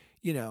think,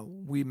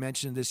 we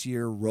mentioned this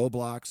year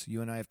Roblox.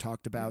 You and I have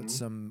talked about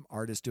some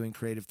artists doing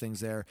creative things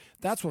there.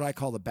 That's what I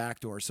call the back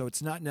door. So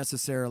it's not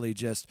necessarily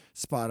just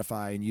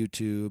Spotify and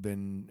YouTube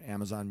and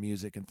Amazon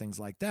Music and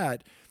things like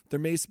that. There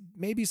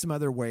may be some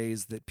other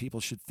ways that people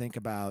should think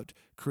about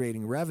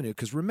creating revenue.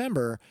 Because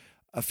remember,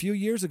 a few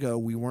years ago,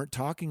 we weren't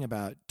talking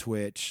about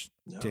Twitch,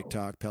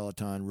 TikTok,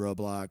 Peloton,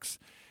 Roblox,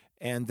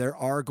 and there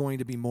are going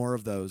to be more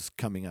of those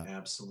coming up.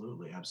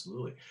 Absolutely,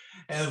 absolutely.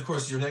 And of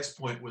course, your next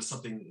point was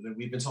something that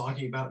we've been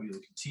talking about, we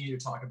will continue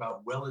to talk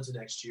about well into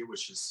next year,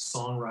 which is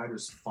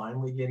songwriters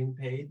finally getting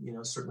paid.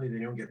 Certainly they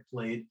don't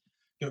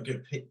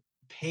get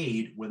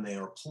paid when they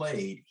are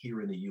played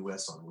here in the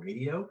U.S. on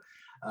radio.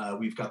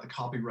 We've got the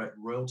Copyright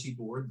Royalty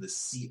Board, the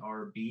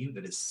CRB,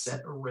 that has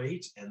set a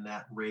rate, and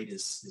that rate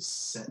is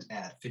set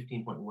at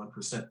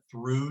 15.1%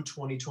 through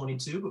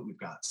 2022. But we've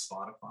got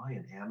Spotify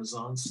and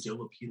Amazon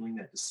still appealing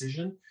that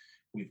decision.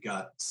 We've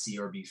got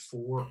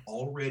CRB4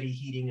 already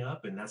heating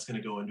up, and that's going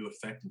to go into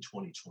effect in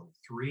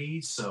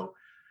 2023. So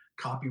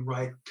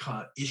copyright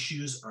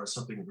issues are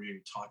something we're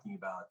talking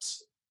about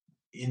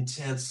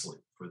intensely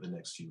for the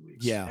next few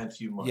weeks and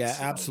few months. Yeah,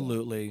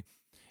 absolutely.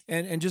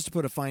 And just to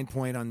put a fine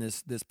point on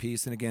this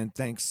piece, and again,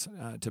 thanks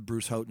to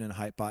Bruce Houghton and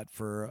Hypebot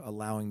for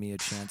allowing me a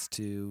chance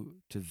to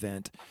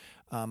vent.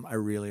 I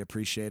really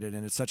appreciate it,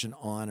 and it's such an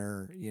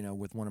honor,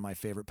 with one of my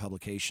favorite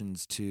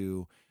publications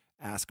to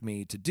ask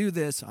me to do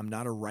this. I'm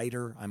not a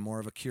writer; I'm more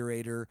of a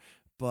curator,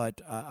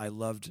 but I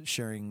loved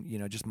sharing,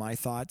 just my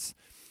thoughts.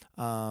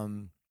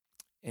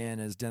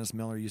 And as Dennis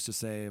Miller used to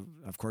say,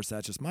 of course,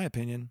 that's just my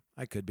opinion.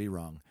 I could be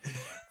wrong.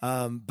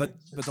 But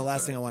the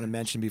last thing I want to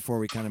mention before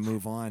we kind of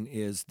move on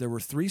is there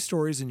were 3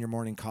 stories in your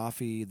morning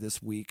coffee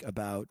this week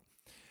about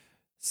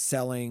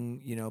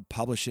selling,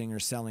 publishing or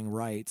selling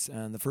rights.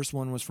 And the first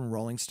one was from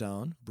Rolling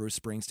Stone. Bruce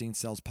Springsteen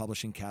sells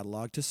publishing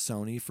catalog to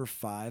Sony for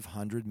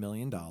 $500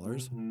 million.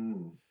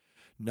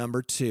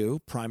 Number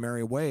 2,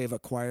 Primary Wave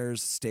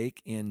acquires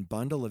stake in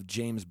bundle of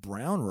James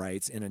Brown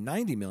rights in a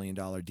 $90 million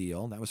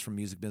deal. That was from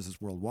Music Business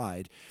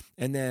Worldwide.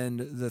 And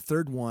then the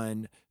third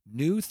one,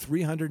 new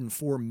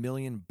 $304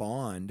 million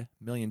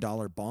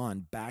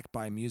bond backed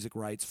by music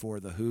rights for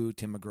The Who,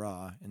 Tim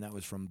McGraw, and that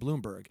was from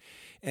Bloomberg.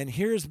 And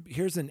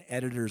here's an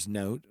editor's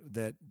note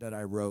that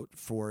I wrote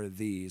for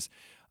these.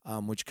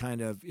 which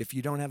kind of, if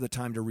you don't have the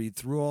time to read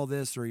through all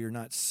this, or you're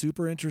not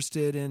super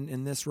interested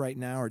in this right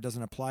now, or it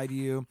doesn't apply to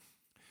you,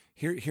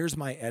 here's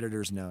my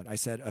editor's note. I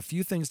said a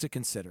few things to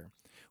consider.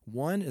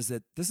 One is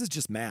that this is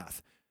just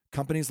math.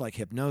 Companies like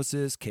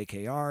Hipgnosis,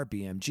 KKR,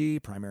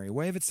 BMG, Primary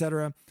Wave,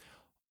 etc.,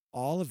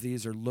 all of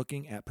these are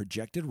looking at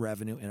projected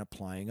revenue and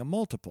applying a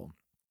multiple.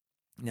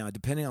 Now,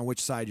 depending on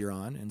which side you're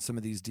on, and some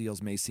of these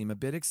deals may seem a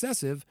bit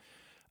excessive,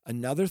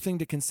 another thing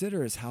to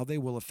consider is how they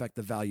will affect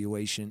the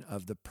valuation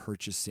of the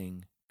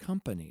purchasing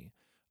company.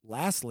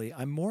 Lastly,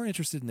 I'm more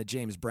interested in the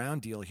James Brown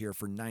deal here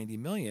for $90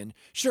 million.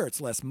 Sure, it's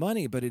less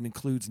money, but it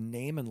includes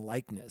name and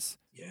likeness.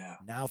 Yeah.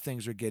 Now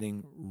things are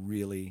getting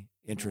really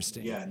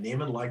interesting. Yeah,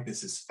 name and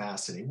likeness is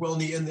fascinating. Well,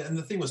 and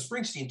the thing with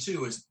Springsteen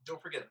too is,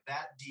 don't forget,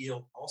 that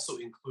deal also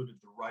included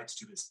the rights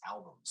to his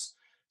albums.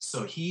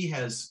 So he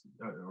has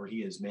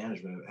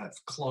management have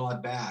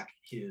clawed back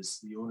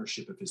the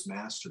ownership of his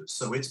masters.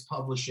 So it's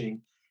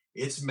publishing,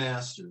 it's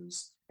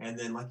masters, and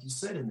then, like you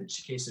said, in the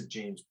case of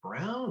James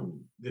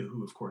Brown,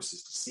 who of course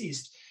is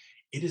deceased,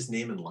 it is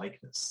name and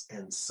likeness,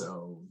 and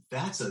so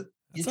that's a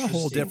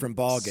whole different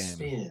ball game.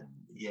 Spin.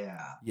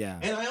 Yeah.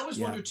 And I always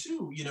wonder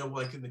too,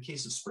 like in the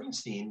case of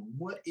Springsteen,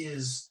 what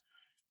is,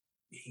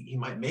 he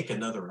might make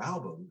another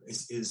album.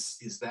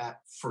 Is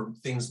that for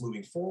things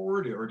moving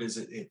forward, or does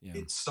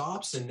it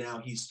stops and now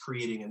he's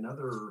creating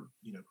another,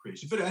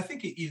 creation? But I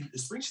think the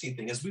Springsteen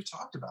thing, as we've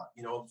talked about,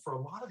 for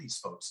a lot of these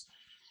folks,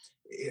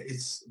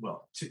 it's,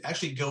 well, to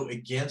actually go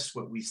against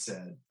what we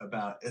said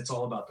about it's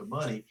all about the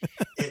money.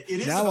 It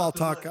is now I'll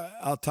talk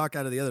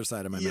out of the other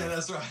side of my mouth. Yeah,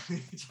 that's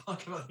right.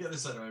 Talk about the other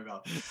side of my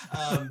mouth.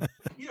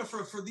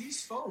 For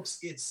these folks,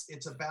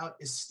 it's about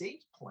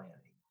estate planning.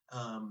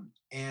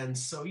 And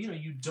so,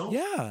 you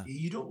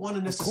don't want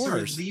to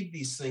necessarily leave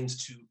these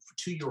things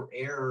to your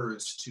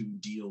heirs to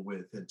deal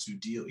with, and to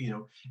deal,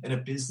 in a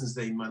business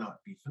they might not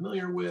be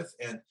familiar with.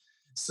 And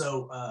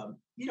so,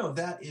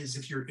 that is,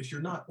 if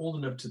you're not old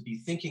enough to be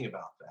thinking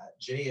about that,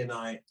 Jay and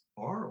I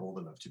are old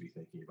enough to be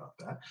thinking about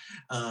that.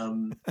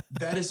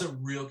 That is a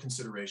real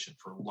consideration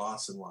for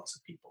lots and lots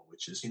of people,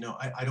 which is,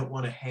 I don't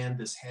want to hand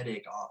this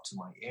headache off to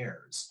my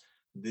heirs.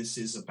 This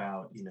is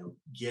about,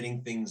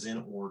 getting things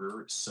in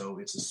order so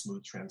it's a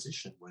smooth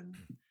transition. When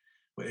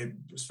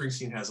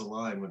Springsteen has a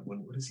line, when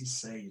what does he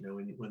say?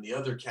 When the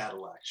other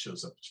Cadillac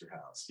shows up at your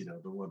house,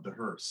 the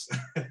hearse.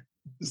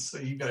 So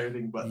you got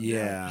everything but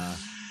that.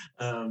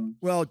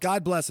 Well,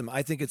 God bless him.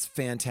 I think it's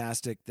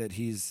fantastic that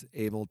he's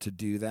able to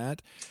do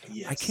that.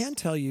 Yes. I can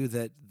tell you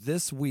that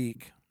this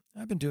week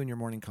I've been doing your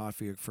morning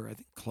coffee for, I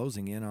think,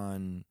 closing in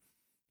on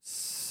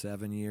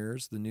 7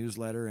 years, the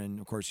newsletter. And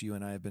of course, you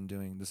and I have been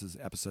doing, this is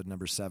episode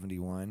number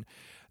 71.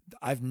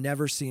 I've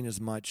never seen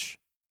as much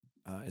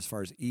as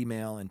far as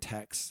email and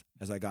text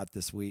as I got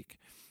this week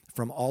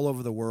from all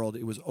over the world.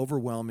 It was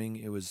overwhelming.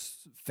 It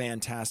was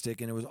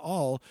fantastic. And it was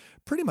all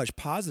pretty much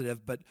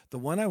positive. But the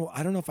one,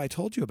 I don't know if I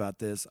told you about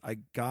this, I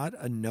got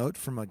a note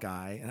from a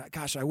guy, and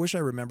gosh, I wish I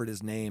remembered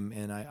his name.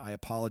 And I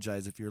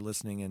apologize if you're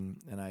listening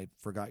and I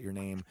forgot your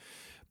name.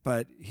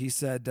 But he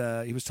said,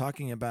 he was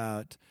talking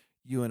about,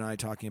 you and I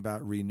talking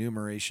about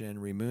remuneration.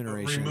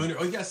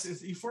 Oh,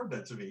 yes. You forwarded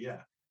that to me.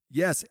 Yeah.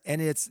 Yes.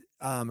 And it's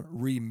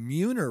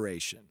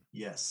remuneration.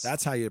 Yes.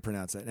 That's how you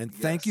pronounce it. And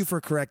thank you for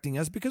correcting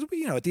us, because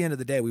we, at the end of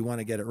the day, we want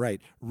to get it right.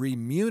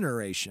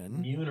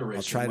 Remuneration.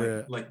 I'll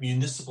try like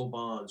municipal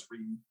bonds.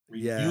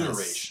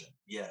 Remuneration.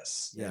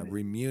 Yes. Yeah.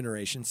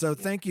 Remuneration. So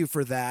thank you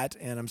for that.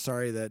 And I'm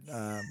sorry that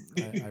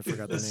I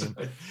forgot the name,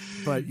 right.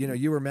 But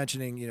you were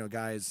mentioning,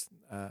 guys,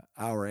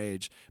 our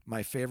age.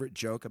 My favorite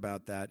joke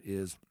about that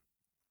is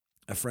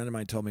a friend of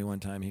mine told me one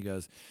time, he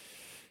goes,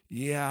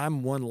 "Yeah,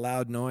 I'm one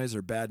loud noise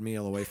or bad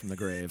meal away from the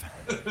grave."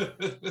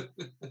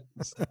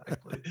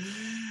 Exactly.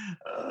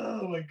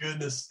 Oh my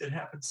goodness, it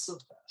happens so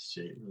fast,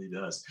 Jay. It really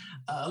does.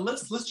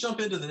 Let's jump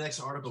into the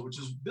next article, which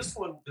is this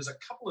one. There's a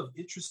couple of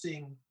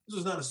interesting. This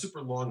was not a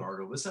super long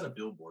article. This had a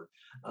billboard.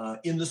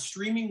 In the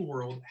streaming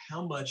world,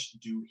 how much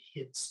do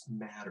hits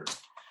matter?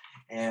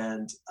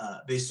 And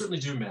they certainly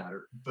do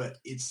matter. But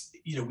it's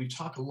we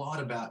talk a lot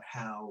about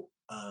how.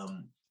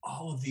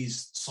 All of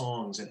these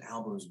songs and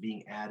albums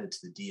being added to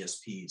the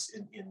DSPs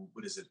in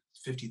what is it,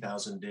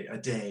 50,000 a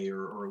day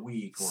or a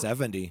week? Or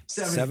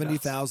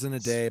 70,000 a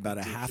day, about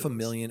ridiculous.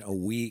 500,000 a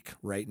week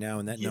right now,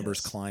 and that number's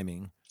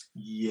climbing.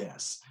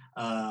 Yes.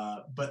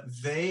 But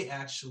they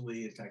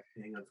actually, in fact,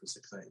 hang on for a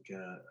second,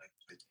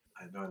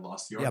 I know I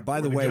lost the article. Yeah, by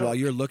the way, while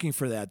you're looking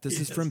for that, this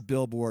is from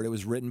Billboard. It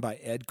was written by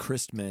Ed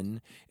Christman,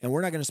 and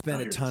we're not going to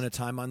spend a ton of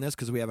time on this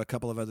because we have a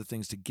couple of other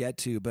things to get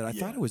to, but I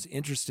thought it was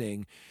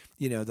interesting.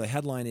 The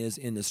headline is,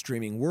 "In the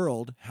Streaming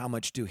World, How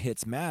Much Do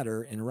Hits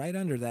Matter?" And right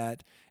under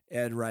that,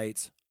 Ed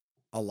writes,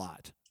 "A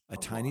lot. A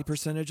tiny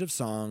percentage of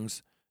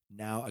songs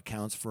now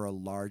accounts for a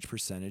large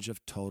percentage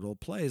of total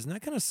plays." And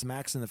that kind of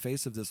smacks in the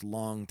face of this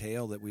long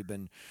tail that we've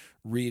been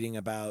reading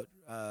about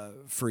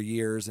for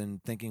years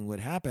and thinking would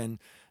happen.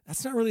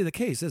 That's not really the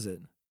case, is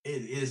it?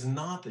 It is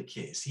not the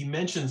case. He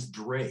mentions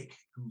Drake,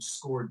 who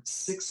scored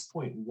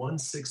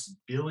 6.16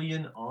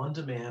 billion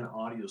on-demand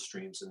audio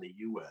streams in the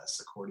U.S.,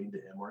 according to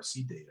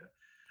MRC data.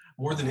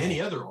 more than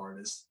any other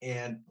artist,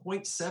 and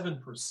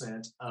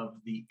 0.7% of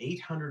the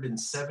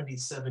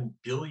 877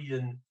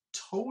 billion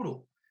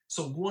total.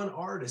 So one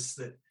artist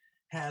that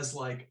has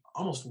like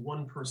almost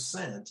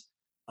 1%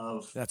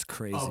 of That's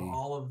crazy. of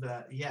all of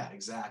that. Yeah,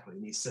 exactly.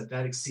 And he said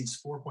that exceeds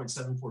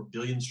 4.74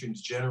 billion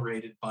streams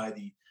generated by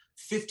the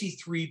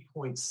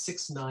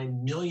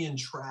 53.69 million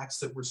tracks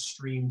that were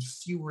streamed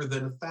fewer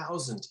than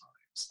 1,000 times.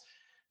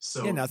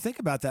 So Yeah, now think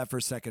about that for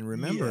a second.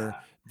 Remember,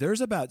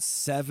 there's about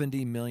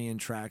 70 million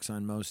tracks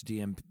on most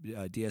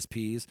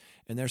DSPs,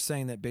 and they're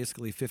saying that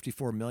basically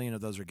 54 million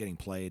of those are getting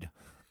played.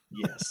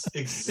 yes,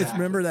 exactly.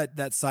 Remember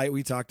that site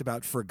we talked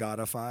about,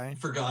 Forgotify?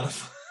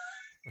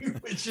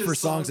 Which is For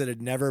songs that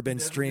had never been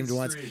never streamed been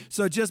once. streamed.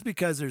 So just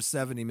because there's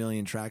 70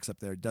 million tracks up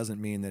there doesn't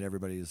mean that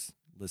everybody's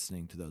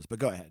listening to those. But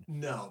go ahead.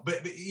 No,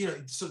 but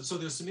so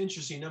there's some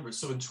interesting numbers.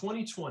 So in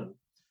 2020,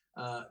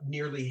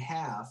 nearly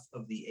half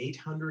of the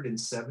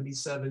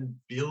 877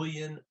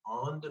 billion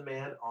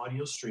on-demand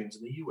audio streams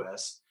in the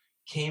U.S.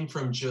 came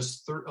from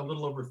just a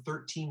little over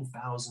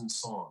 13,000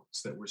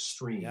 songs that were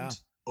streamed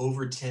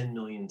over 10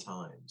 million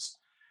times.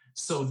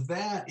 So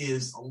that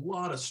is a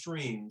lot of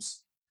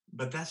streams,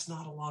 but that's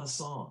not a lot of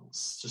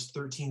songs. Just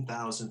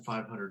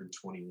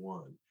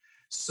 13,521.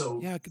 So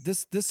yeah,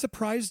 this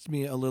surprised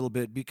me a little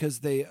bit because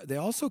they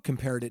also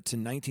compared it to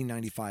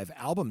 1995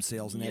 album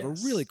sales, and they have a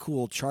really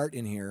cool chart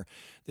in here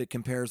that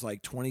compares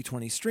like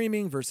 2020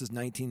 streaming versus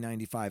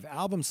 1995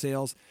 album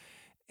sales,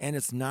 and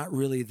it's not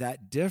really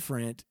that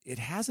different. It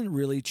hasn't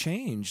really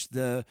changed.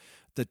 The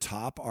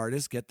top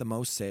artists get the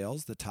most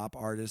sales, the top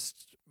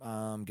artists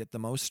get the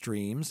most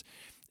streams,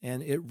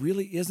 and it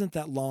really isn't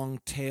that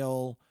long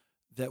tail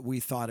that we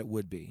thought it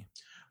would be.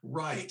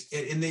 Right.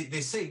 And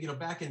they say,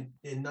 back in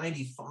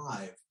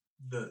 95,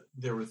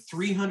 there were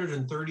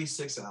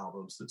 336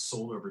 albums that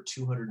sold over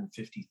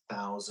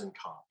 250,000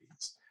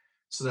 copies.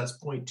 So that's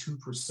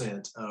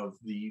 0.2% of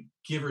the,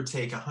 give or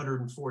take,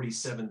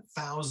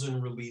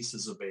 147,000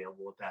 releases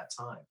available at that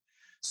time.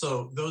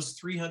 So those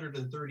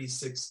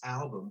 336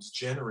 albums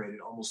generated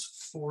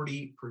almost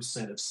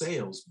 40% of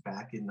sales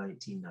back in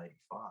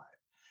 1995.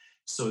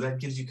 So that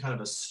gives you kind of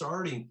a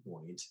starting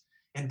point.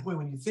 And boy,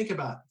 when you think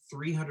about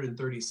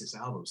 336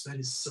 albums, that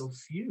is so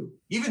few.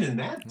 Even in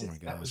that day,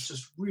 that was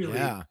just really,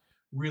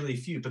 really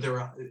few. But there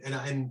were,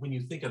 and when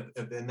you think of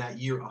in that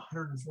year,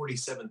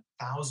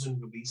 147,000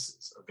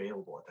 releases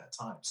available at that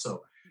time.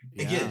 So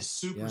again,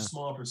 super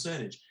small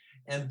percentage.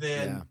 And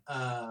then,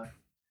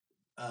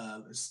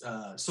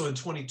 so in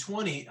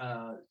 2020,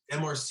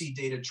 MRC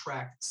data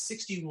tracked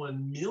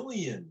 61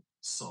 million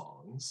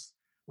songs,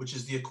 which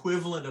is the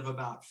equivalent of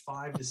about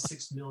 5 to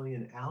 6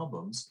 million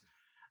albums.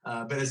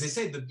 But as they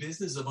say, the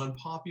business of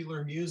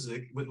unpopular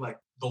music with like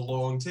the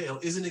long tail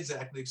isn't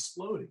exactly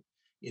exploding.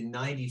 In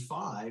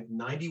 95,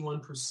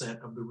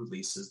 91% of the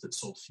releases that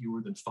sold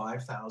fewer than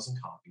 5,000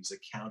 copies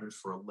accounted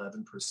for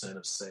 11%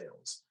 of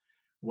sales.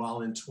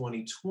 While in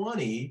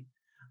 2020,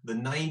 the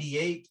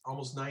 98,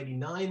 almost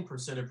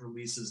 99% of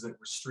releases that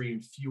were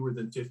streamed fewer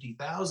than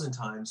 50,000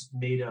 times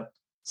made up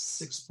a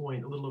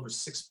little over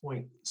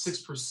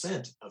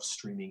 6.6% of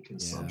streaming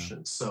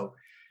consumption. So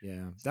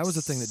that was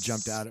the thing that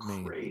jumped out at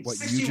me. Great. What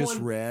you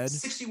just read,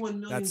 61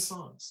 million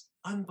songs.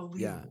 Unbelievable.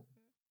 Yeah.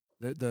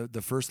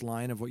 The first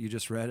line of what you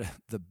just read,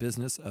 the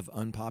business of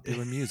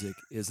unpopular music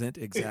isn't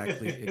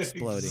exactly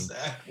exploding.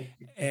 Exactly.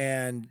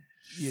 And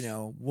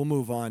we'll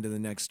move on to the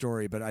next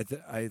story, but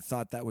I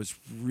thought that was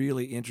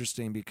really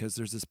interesting because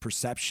there's this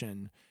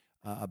perception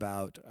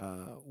about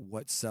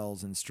what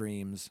sells and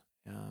streams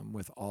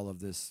with all of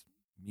this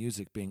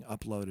music being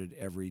uploaded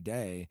every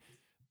day,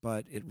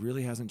 but it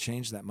really hasn't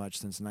changed that much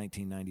since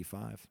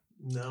 1995.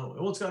 No,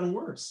 well, it's gotten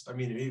worse. I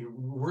mean,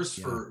 worse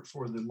for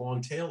the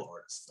long tail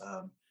artists.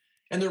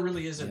 And there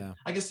really isn't.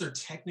 I guess there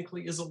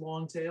technically is a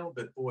long tail,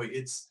 but boy,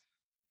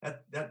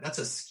 that's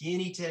a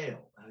skinny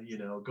tail.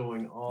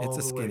 Going all the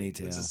way.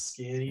 It's a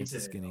skinny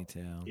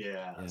tail.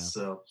 Yeah.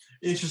 So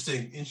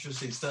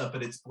interesting stuff.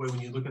 But it's when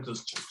you look at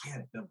those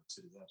gigantic numbers,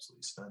 it is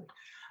absolutely stunning.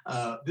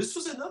 This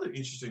was another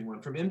interesting one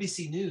from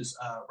NBC News.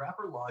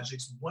 Rapper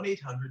Logic's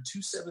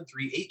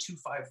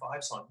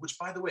 1-800-273-8255 song, which,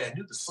 by the way, I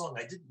knew the song.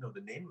 I didn't know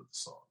the name of the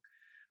song,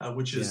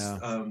 which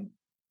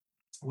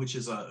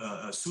is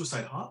a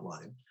suicide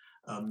hotline.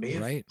 May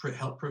have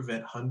helped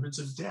prevent hundreds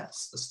of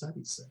deaths, a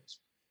study says.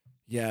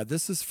 Yeah,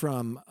 this is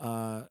from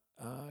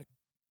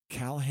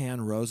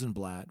Calhan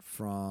Rosenblatt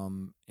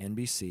from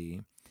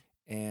NBC,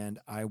 and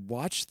I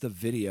watched the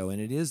video,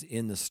 and it is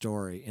in the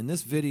story. And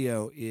this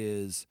video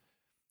is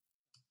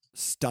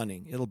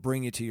stunning. It'll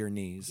bring you to your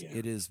knees.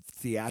 It is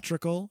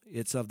theatrical.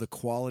 It's of the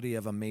quality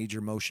of a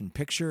major motion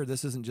picture.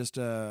 This isn't just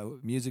a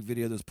music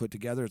video that's put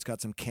together. It's got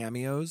some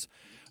cameos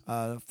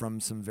from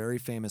some very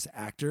famous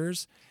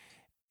actors.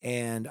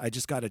 And I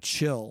just got a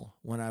chill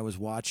when I was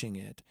watching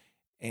it.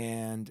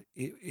 And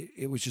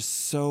it was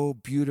just so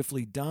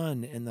beautifully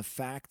done. And the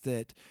fact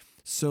that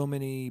so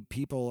many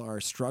people are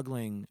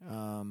struggling,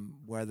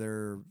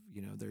 whether,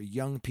 they're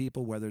young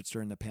people, whether it's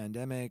during the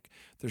pandemic,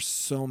 there's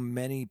so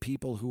many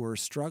people who are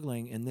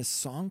struggling. And this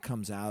song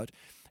comes out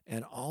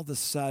and all of a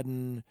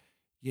sudden,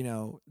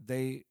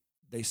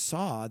 they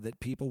saw that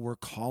people were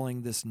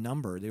calling this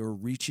number. They were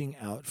reaching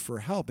out for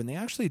help. And they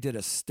actually did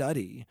a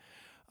study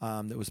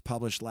that was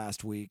published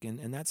last week.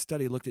 And that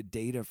study looked at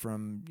data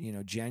from,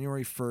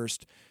 January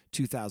 1st,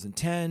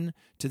 2010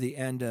 to the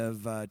end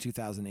of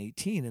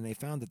 2018. And they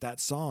found that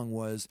song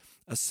was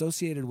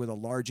associated with a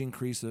large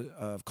increase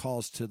of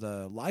calls to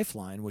the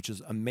Lifeline, which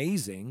is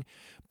amazing,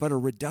 but a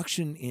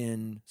reduction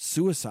in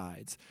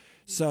suicides.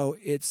 So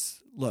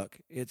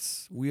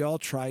we all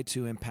try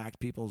to impact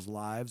people's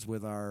lives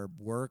with our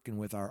work and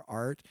with our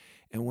art.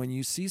 And when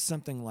you see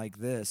something like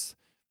this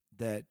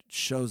that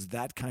shows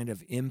that kind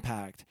of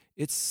impact,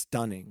 it's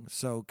stunning.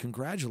 So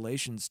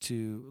congratulations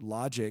to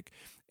Logic.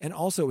 And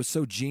also it was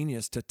so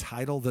genius to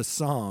title the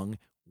song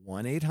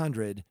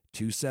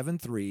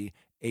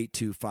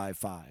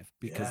 1-800-273-8255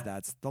 because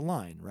that's the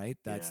line, right?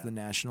 That's the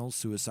National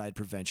Suicide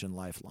Prevention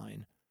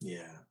Lifeline.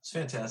 Yeah, it's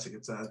fantastic.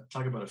 It's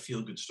talk about a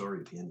feel-good story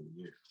at the end of the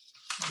year.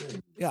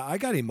 Yeah, I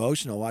got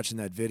emotional watching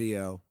that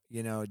video,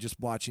 just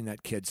watching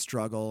that kid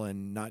struggle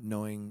and not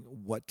knowing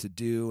what to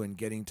do and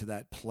getting to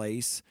that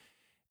place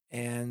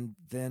and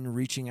then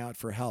reaching out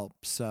for help.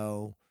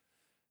 So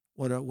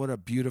what a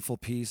beautiful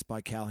piece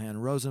by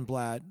Callahan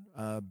Rosenblatt.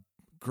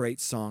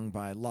 Great song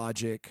by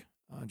Logic.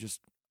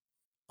 Just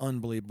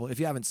unbelievable. If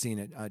you haven't seen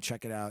it,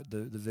 check it out.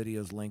 The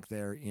video's linked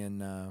there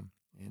in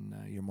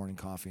your morning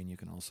coffee, and you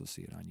can also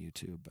see it on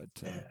YouTube. But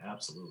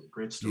absolutely,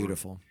 great story.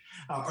 Beautiful.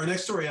 Our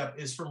next story up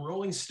is from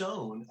Rolling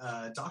Stone.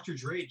 Dr.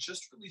 Dre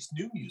just released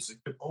new music,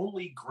 but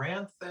only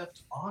Grand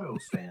Theft Auto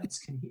fans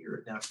can hear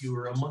it. Now, if you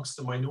are amongst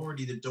the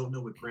minority that don't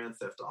know what Grand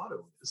Theft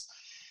Auto is,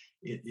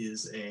 it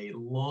is a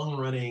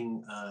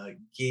long-running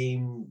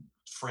game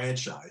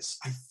franchise.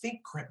 I think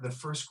the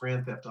first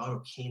Grand Theft Auto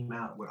came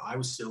out when I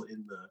was still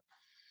in the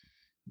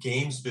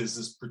games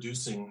business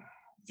producing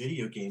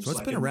video games. So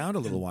it's been around a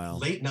little while.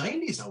 Late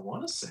 90s, I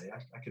want to say.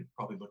 I could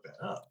probably look that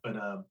up. But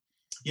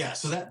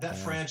so that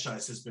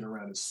franchise has been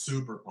around. It's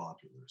super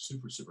popular,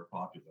 super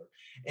popular.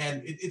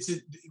 And it's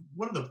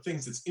one of the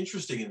things that's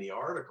interesting in the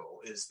article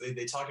is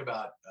they talk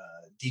about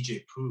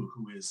DJ Pooh,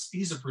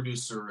 he's a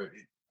producer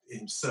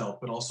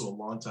himself, but also a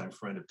longtime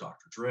friend of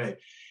Dr. Dre.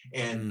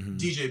 And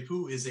DJ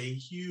Pooh is a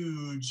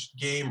huge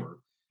gamer.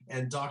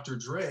 And Dr.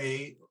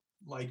 Dre,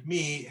 like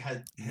me,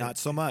 had not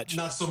so much,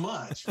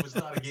 was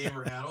not a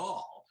gamer at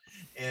all.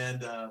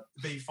 And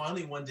they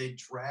finally one day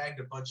dragged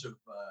a bunch of,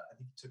 I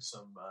think he took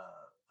some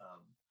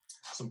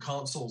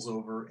consoles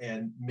over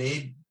and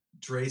made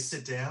Dre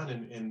sit down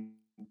and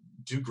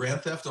do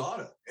Grand Theft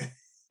Auto.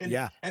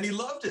 And he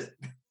loved it.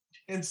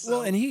 And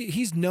so, and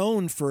he's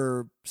known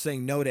for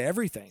saying no to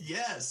everything.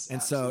 Yes.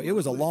 And absolutely. So it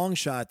was a long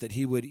shot that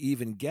he would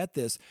even get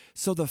this.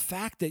 So the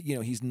fact that,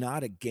 he's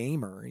not a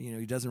gamer,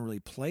 he doesn't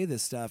really play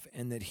this stuff,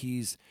 and that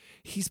he's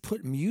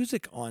put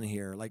music on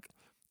here. Like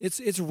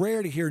it's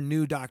rare to hear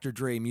new Dr.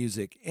 Dre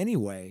music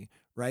anyway,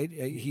 right?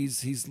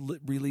 He's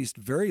released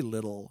very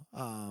little,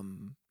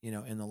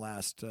 in the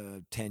last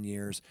 10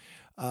 years.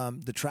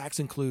 The tracks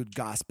include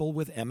Gospel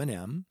with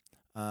Eminem,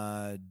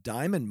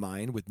 Diamond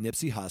Mine with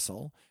Nipsey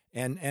Hussle,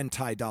 and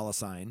Ty Dolla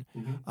 $ign,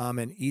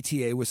 and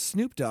ETA with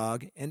Snoop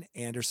Dogg and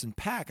Anderson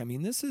 .Paak. I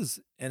mean, this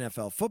is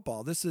NFL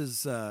football. This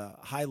is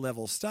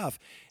high-level stuff,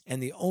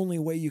 and the only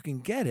way you can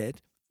get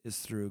it is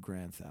through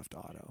Grand Theft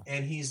Auto.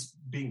 And he's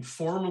being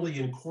formally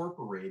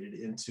incorporated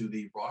into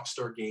the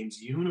Rockstar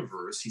Games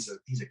universe. He's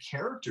a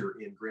character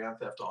in Grand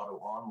Theft Auto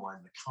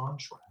Online, The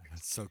Contract.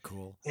 That's so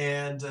cool.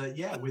 And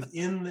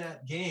within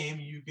that game,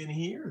 you can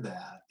hear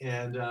that.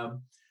 And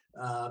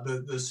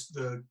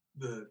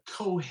the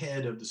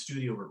co-head of the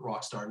studio at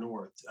Rockstar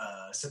North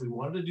said we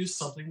wanted to do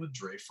something with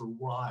Dre for a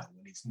while.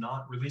 When he's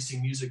not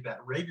releasing music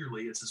that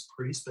regularly, it's this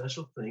pretty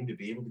special thing to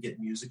be able to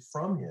get music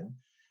from him.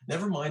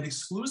 Never mind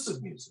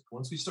exclusive music.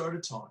 Once we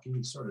started talking,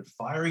 he started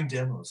firing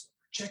demos.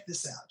 Check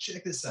this out.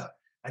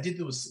 I did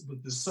this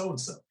with this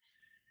so-and-so.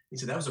 He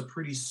said that was a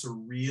pretty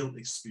surreal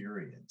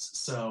experience.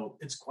 So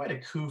it's quite a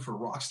coup for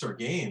Rockstar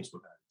Games,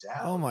 without a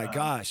doubt. Oh my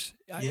gosh.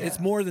 It's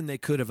more than they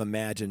could have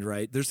imagined,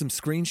 right? There's some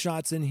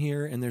screenshots in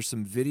here, and there's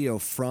some video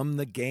from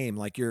the game.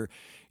 Like you're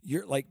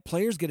like,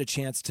 players get a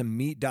chance to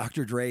meet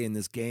Dr. Dre in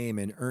this game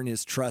and earn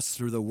his trust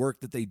through the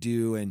work that they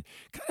do, and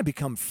kind of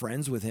become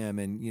friends with him,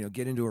 and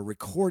get into a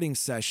recording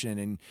session,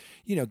 and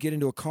get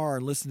into a car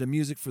and listen to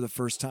music for the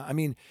first time. I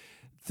mean,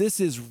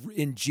 this is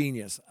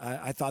ingenious.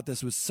 I thought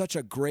this was such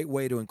a great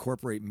way to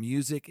incorporate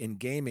music in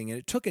gaming, and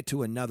it took it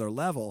to another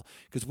level,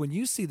 because when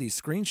you see these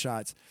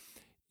screenshots,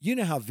 you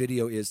know how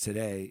video is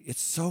today.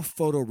 It's so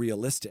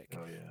photorealistic.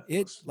 Oh yeah.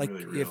 It's like,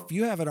 really real. If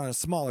you have it on a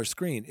smaller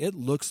screen, it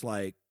looks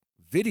like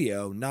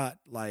video, not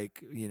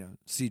like,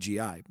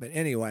 CGI. But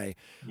anyway,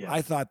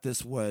 I thought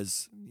this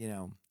was,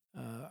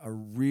 a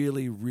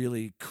really,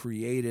 really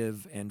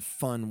creative and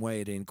fun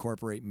way to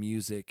incorporate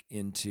music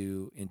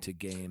into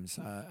games.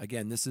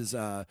 Again, this is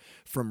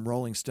from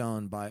Rolling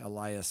Stone by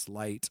Elias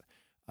Light.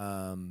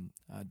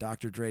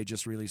 Dr. Dre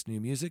just released new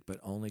music, but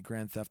only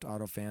Grand Theft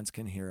Auto fans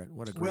can hear it.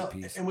 What a great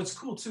piece. And what's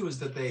cool too is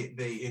that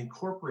they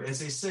incorporate, as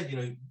they said,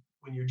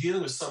 when you're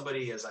dealing with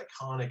somebody as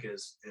iconic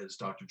as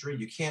Dr. Dre,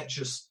 you can't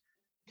just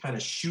kind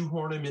of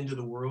shoehorn him into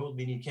the world,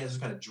 meaning you can't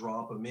just kind of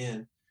drop him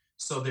in.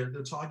 So they're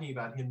talking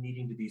about him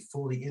needing to be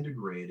fully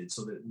integrated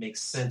so that it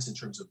makes sense in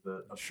terms of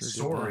the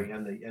story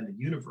and the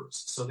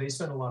universe. So they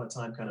spent a lot of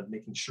time kind of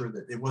making sure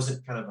that it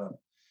wasn't kind of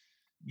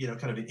a,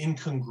 kind of an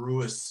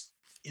incongruous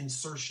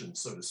insertion,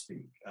 so to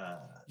speak.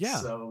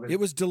 So it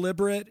was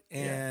deliberate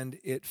and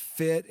it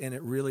fit, and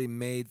it really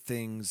made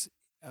things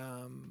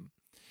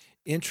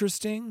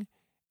interesting,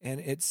 and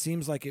it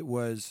seems like it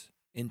was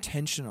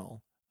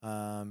intentional.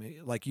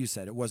 Like you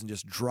said, it wasn't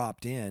just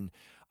dropped in.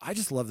 I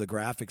just love the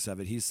graphics of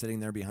it. He's sitting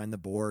there behind the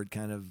board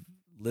kind of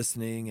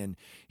listening, and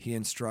he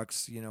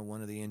instructs,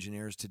 one of the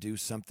engineers to do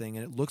something,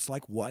 and it looks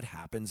like what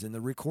happens in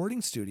the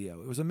recording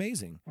studio. It was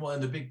amazing. Well,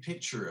 and the big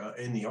picture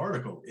in the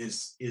article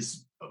is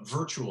a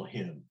virtual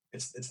him.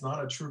 It's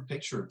not a true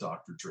picture of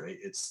Dr. Dre.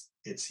 It's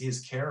his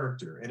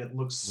character, and it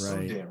looks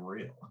so damn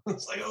real.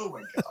 It's like, oh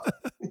my God.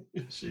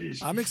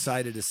 Sheesh. I'm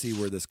excited to see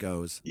where this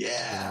goes.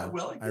 Yeah,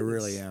 well, I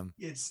really am.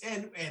 It's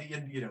and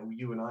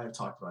you and I have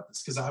talked about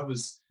this,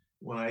 because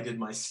when I did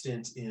my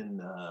stint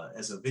in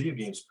as a video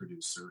games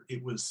producer,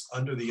 it was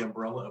under the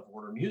umbrella of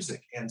Warner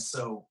Music. And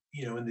so,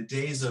 in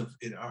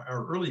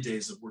our early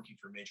days of working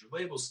for major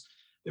labels,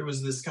 there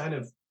was this kind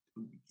of,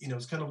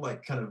 it's kind of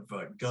like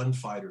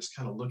gunfighters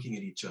kind of looking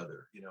at each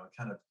other,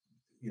 kind of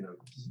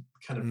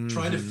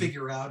trying to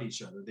figure out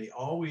each other. They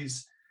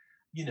always,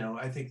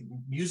 I think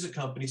music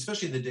companies,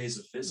 especially in the days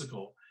of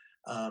physical,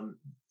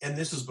 and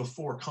this was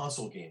before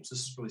console games. This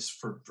is really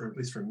at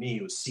least for me,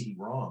 it was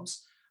CD-ROMs.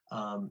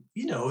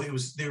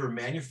 They were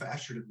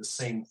manufactured at the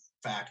same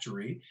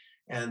factory,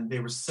 and they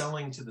were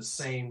selling to the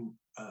same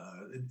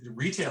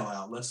retail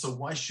outlets. So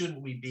why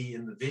shouldn't we be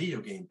in the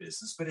video game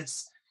business? But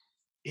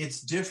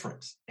it's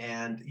different,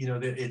 and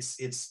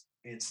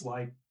it's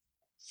like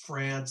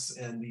France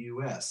and the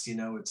U.S.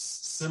 It's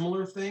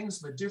similar things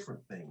but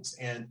different things,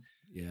 and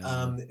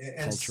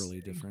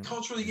culturally different.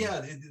 Culturally,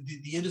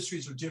 the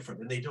industries are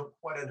different, and they don't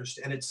quite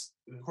understand. It's,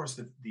 of course,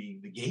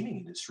 the gaming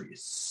industry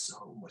is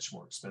so much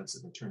more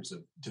expensive in terms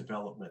of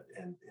development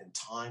and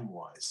time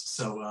wise.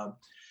 So,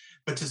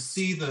 but to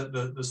see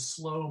the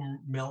slow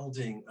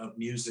melding of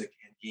music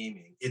and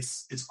gaming,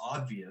 it's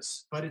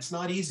obvious, but it's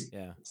not easy.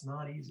 Yeah, it's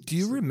not easy. Do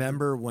you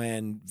remember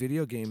when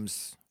video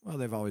games? Well,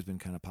 they've always been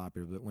kind of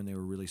popular, but when they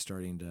were really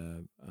starting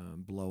to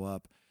blow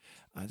up,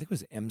 I think it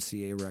was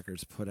MCA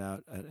Records put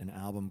out an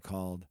album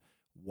called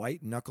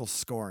White Knuckle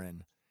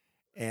Scorin',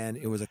 and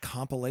it was a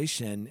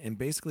compilation. And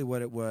basically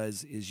what it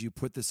was is you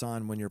put this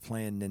on when you're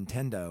playing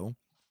Nintendo,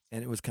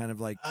 and it was kind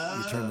of like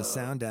you turn the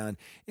sound down,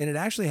 and it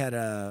actually had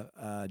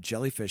a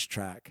Jellyfish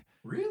track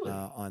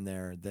on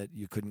there that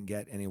you couldn't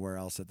get anywhere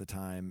else at the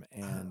time.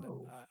 And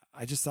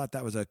I just thought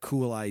that was a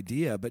cool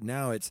idea, but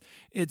now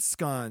it's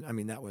gone. I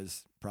mean, that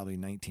was probably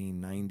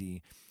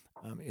 1990.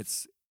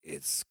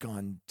 It's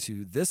gone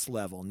to this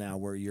level now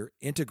where you're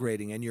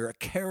integrating and you're a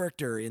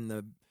character in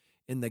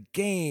the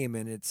game,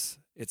 and it's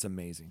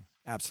amazing.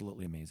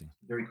 Absolutely amazing.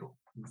 Very cool.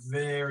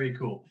 Very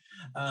cool.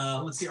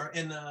 Let's see. Our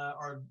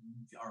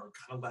kind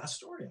of last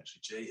story,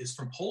 actually, Jay, is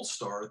from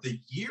Polestar. The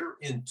year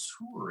in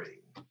touring.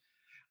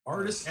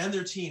 Artists and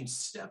their teams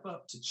step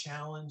up to the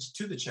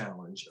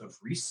challenge of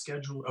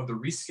the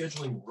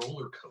rescheduling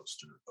roller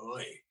coaster.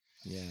 Oy.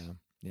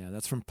 Yeah,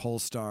 that's from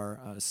Polestar,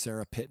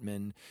 Sarah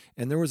Pittman.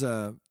 And there was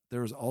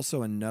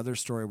also another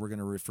story we're going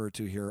to refer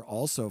to here,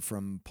 also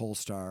from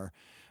Polestar,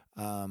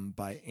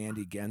 by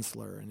Andy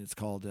Gensler, and it's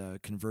called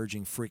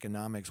Converging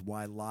Freakonomics,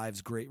 Why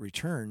Live's Great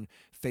Return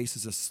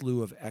Faces a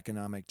Slew of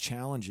Economic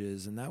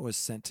Challenges. And that was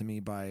sent to me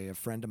by a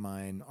friend of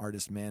mine,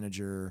 artist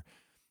manager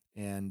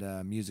and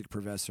music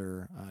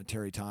professor,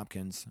 Terry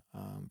Tompkins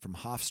from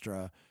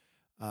Hofstra.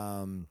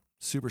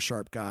 Super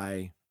sharp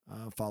guy,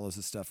 follows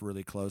his stuff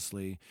really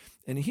closely.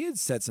 And he had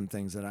said some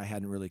things that I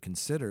hadn't really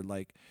considered,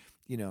 like,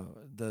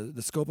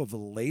 the scope of the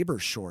labor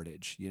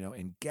shortage,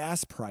 and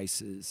gas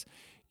prices,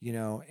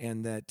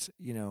 and that,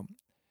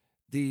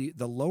 the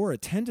lower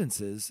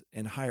attendances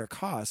and higher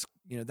costs,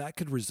 that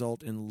could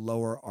result in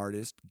lower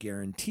artist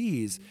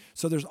guarantees.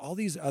 So there's all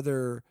these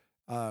other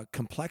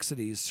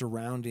complexities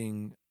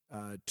surrounding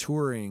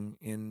touring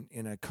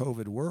in a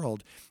COVID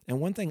world.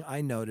 And one thing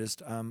I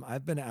noticed,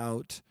 I've been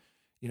out,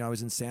 I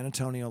was in San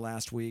Antonio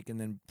last week, and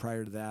then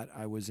prior to that,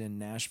 I was in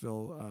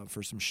Nashville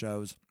for some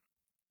shows.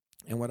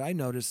 And what I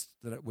noticed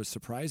that was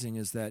surprising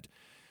is that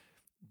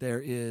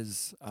there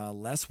is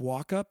less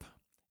walk-up,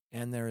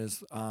 and there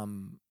is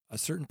a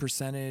certain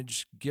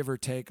percentage, give or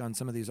take, on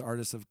some of these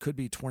artists of could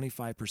be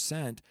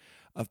 25%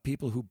 of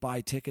people who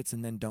buy tickets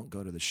and then don't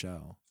go to the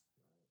show.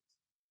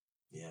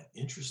 Yeah,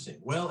 interesting.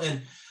 Well,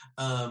 and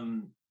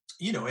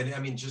and I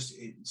mean, just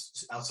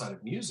outside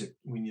of music,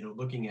 when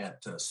looking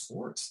at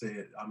sports,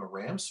 I'm a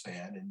Rams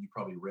fan, and you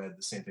probably read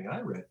the same thing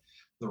I read.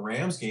 The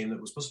Rams game that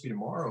was supposed to be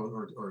tomorrow,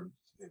 or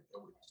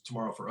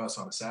tomorrow for us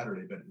on a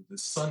Saturday, but the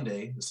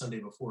Sunday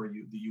before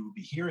you will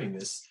be hearing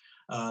this,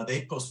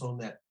 they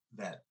postponed that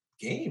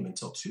game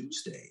until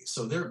Tuesday.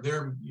 So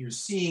you're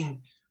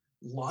seeing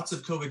lots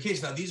of COVID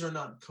cases. Now, these are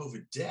not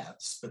COVID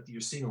deaths, but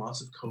you're seeing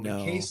lots of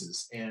COVID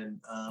cases. And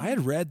I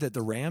had read that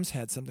the Rams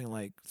had something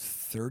like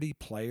 30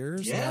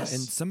 players.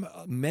 Yes. And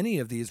many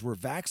of these were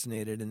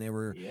vaccinated, and they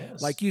were,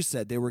 like you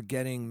said, they were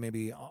getting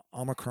maybe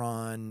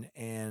Omicron,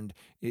 and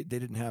they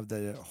didn't have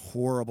the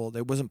horrible,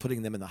 they wasn't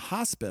putting them in the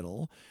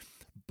hospital,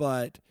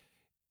 but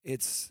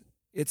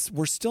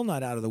we're still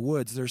not out of the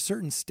woods. There are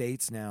certain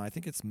states now, I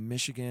think it's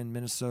Michigan,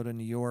 Minnesota,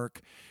 New York,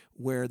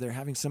 where they're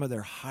having some of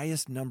their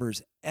highest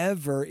numbers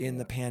ever in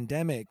the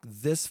pandemic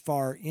this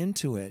far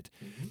into it.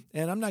 Mm-hmm.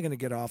 And I'm not going to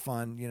get off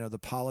on, the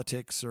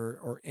politics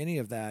or any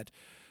of that,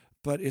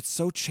 but it's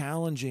so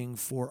challenging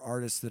for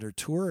artists that are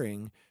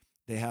touring.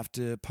 They have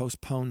to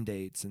postpone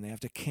dates and they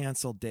have to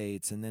cancel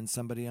dates, and then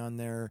somebody on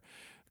their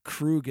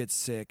crew gets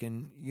sick.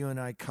 And you and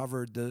I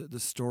covered the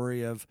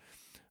story of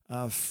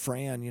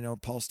Fran,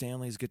 Paul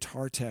Stanley's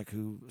guitar tech,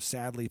 who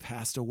sadly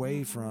passed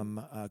away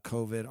from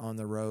COVID on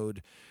the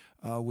road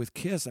with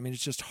Kiss. I mean,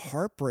 it's just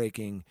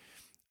heartbreaking.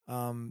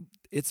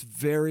 It's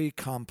very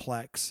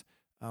complex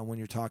when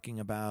you're talking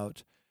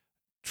about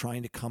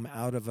trying to come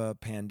out of a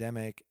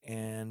pandemic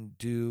and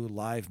do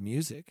live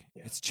music.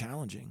 Yeah. It's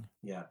challenging.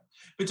 Yeah.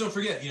 But don't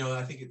forget,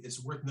 I think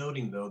it's worth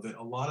noting, though, that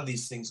a lot of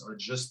these things are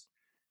just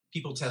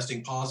people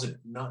testing positive,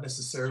 not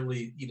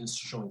necessarily even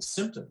showing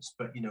symptoms,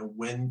 but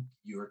when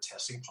you're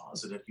testing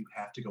positive, you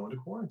have to go into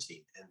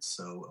quarantine. And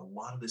so a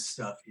lot of this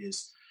stuff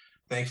is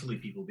thankfully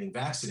people being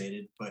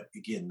vaccinated, but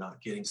again,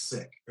 not getting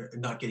sick, or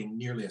not getting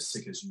nearly as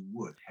sick as you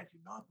would had you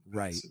not been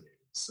vaccinated.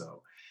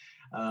 So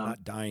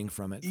not dying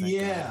from it.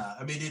 God.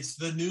 I mean, it's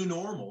the new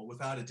normal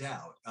without a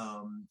doubt.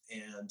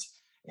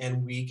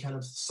 And we kind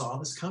of saw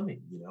this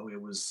coming.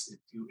 It was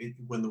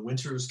when the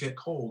winters get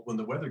cold, when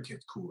the weather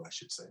gets cool, I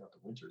should say, not the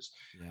winters.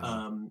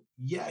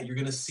 You're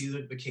going to see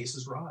the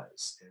cases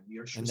rise, and we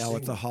are. And now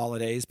with the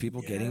holidays,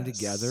 people getting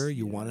together,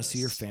 you want to see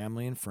your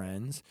family and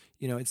friends.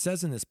 It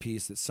says in this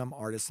piece that some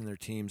artists and their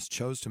teams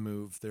chose to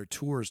move their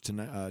tours to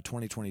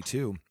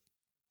 2022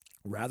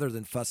 rather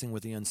than fussing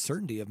with the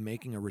uncertainty of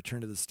making a return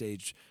to the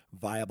stage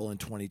viable in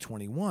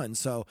 2021.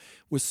 So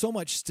with so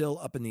much still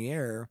up in the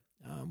air,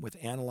 with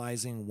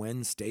analyzing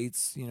when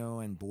states,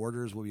 and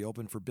borders will be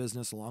open for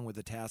business, along with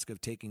the task of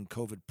taking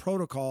COVID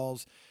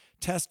protocols,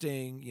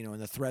 testing,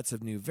 and the threats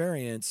of new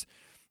variants,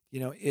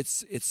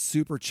 it's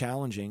super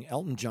challenging.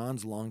 Elton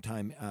John's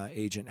longtime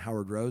agent,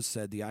 Howard Rose,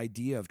 said the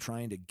idea of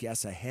trying to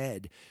guess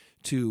ahead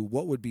to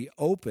what would be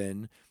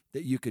open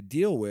that you could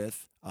deal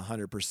with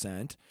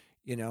 100%,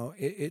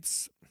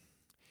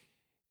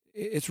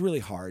 it's really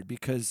hard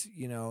because,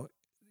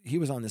 he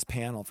was on this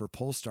panel for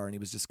Polestar, and he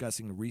was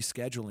discussing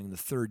rescheduling the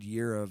third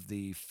year of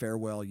the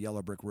Farewell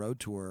Yellow Brick Road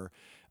tour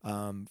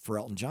for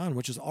Elton John,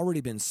 which has already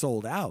been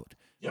sold out.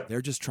 Yep.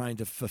 They're just trying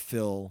to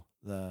fulfill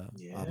the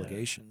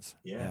obligations.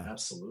 Yeah,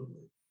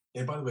 absolutely.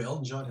 And by the way,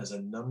 Elton John has a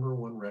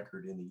 #1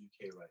 record in the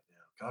UK right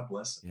now. God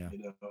bless him.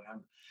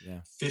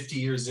 50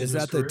 years into his Is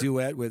that career. the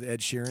duet with Ed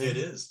Sheeran? It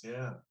is,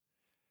 yeah.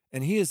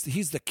 And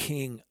he's the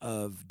king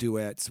of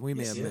duets. We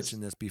may have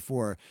mentioned this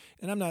before.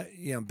 And I'm not,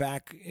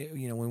 back,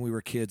 when we were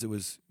kids, it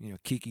was,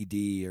 Kiki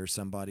D or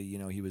somebody,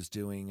 he was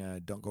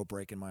doing Don't Go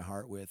Breaking My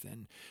Heart with.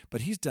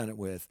 But he's done it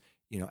with,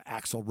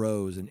 Axl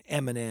Rose and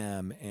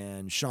Eminem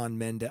and Shawn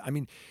Mendes. I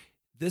mean,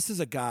 this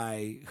is a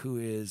guy who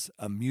is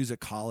a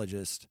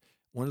musicologist,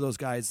 one of those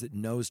guys that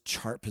knows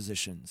chart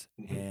positions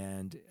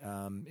and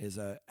is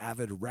an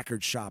avid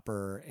record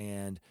shopper.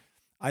 And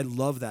I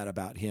love that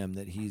about him,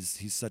 that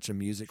he's such a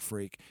music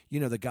freak.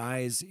 The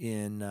guys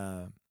in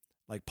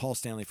like Paul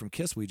Stanley from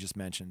Kiss we just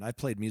mentioned, I've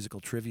played musical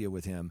trivia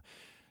with him.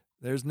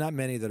 There's not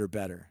many that are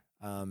better.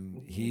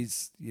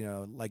 He's,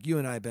 like you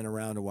and I have been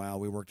around a while.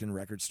 We worked in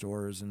record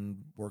stores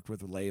and worked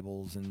with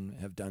labels and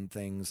have done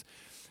things.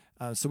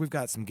 So we've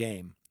got some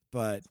game.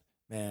 But,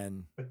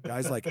 man,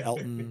 guys like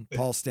Elton,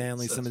 Paul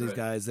Stanley, some of these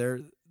guys,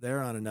 they're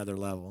on another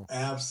level.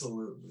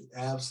 Absolutely.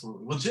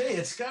 Well, Jay,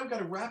 we've got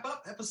to wrap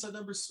up episode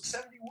number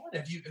 71.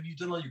 Have you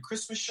done all your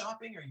Christmas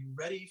shopping? Are you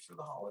ready for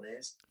the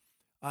holidays?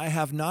 I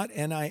have not,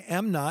 and I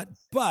am not.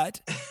 But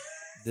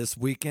this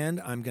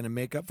weekend, I'm going to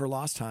make up for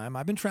lost time.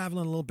 I've been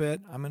traveling a little bit.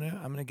 I'm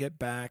gonna get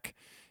back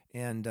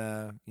and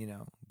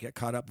get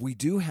caught up. We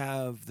do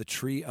have the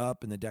tree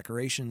up and the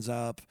decorations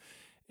up,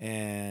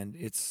 and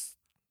it's.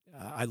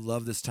 I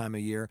love this time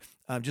of year.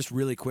 Just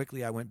really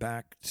quickly, I went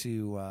back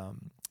to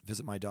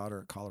visit my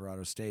daughter at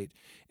Colorado State,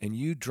 and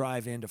you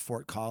drive into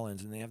Fort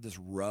Collins, and they have this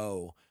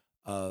row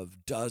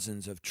of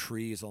dozens of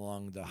trees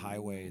along the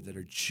highway that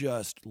are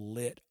just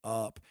lit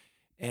up,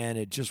 and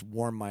it just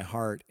warmed my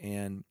heart.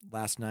 And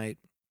last night,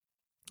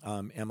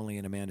 Emily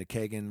and Amanda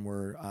Kagan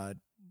were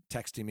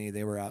texting me.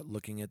 They were out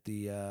looking at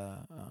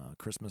the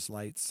Christmas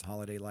lights,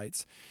 holiday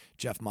lights.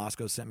 Jeff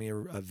Moscow sent me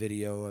a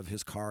video of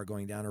his car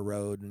going down a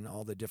road and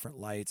all the different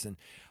lights. And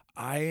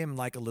I am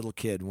like a little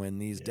kid when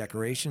these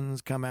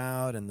decorations come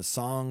out and the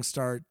songs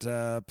start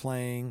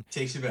playing.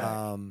 Takes you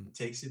back.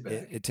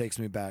 It takes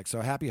me back.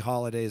 So happy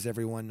holidays,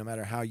 everyone, no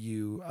matter how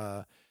you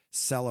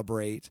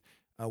celebrate.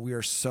 We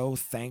are so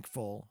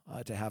thankful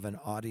to have an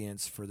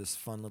audience for this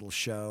fun little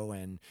show.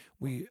 And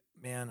we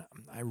man,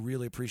 I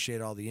really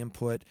appreciate all the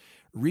input.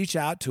 Reach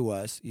out to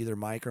us, either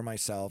Mike or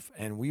myself,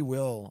 and we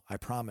will, I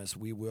promise,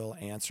 we will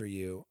answer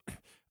you.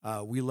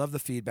 We love the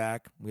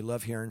feedback. We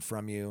love hearing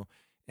from you,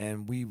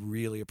 and we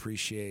really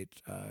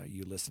appreciate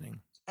you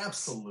listening.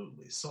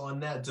 Absolutely. So on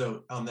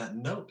that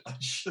note, I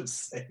should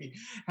say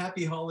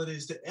happy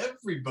holidays to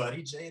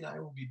everybody. Jay and I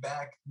will be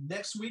back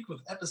next week with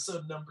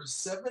episode number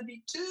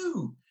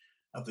 72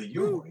 of the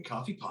Your Morning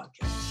Coffee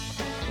Podcast.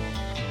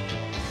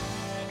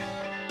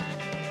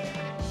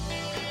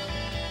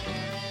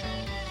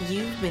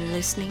 You've been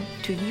listening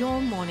to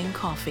Your Morning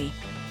Coffee,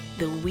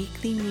 the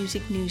weekly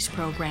music news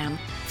program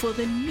for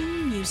the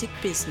new music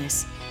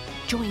business.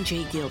 Join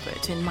Jay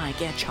Gilbert and Mike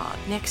Etchart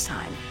next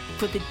time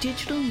for the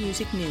digital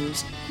music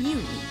news you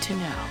need to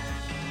know.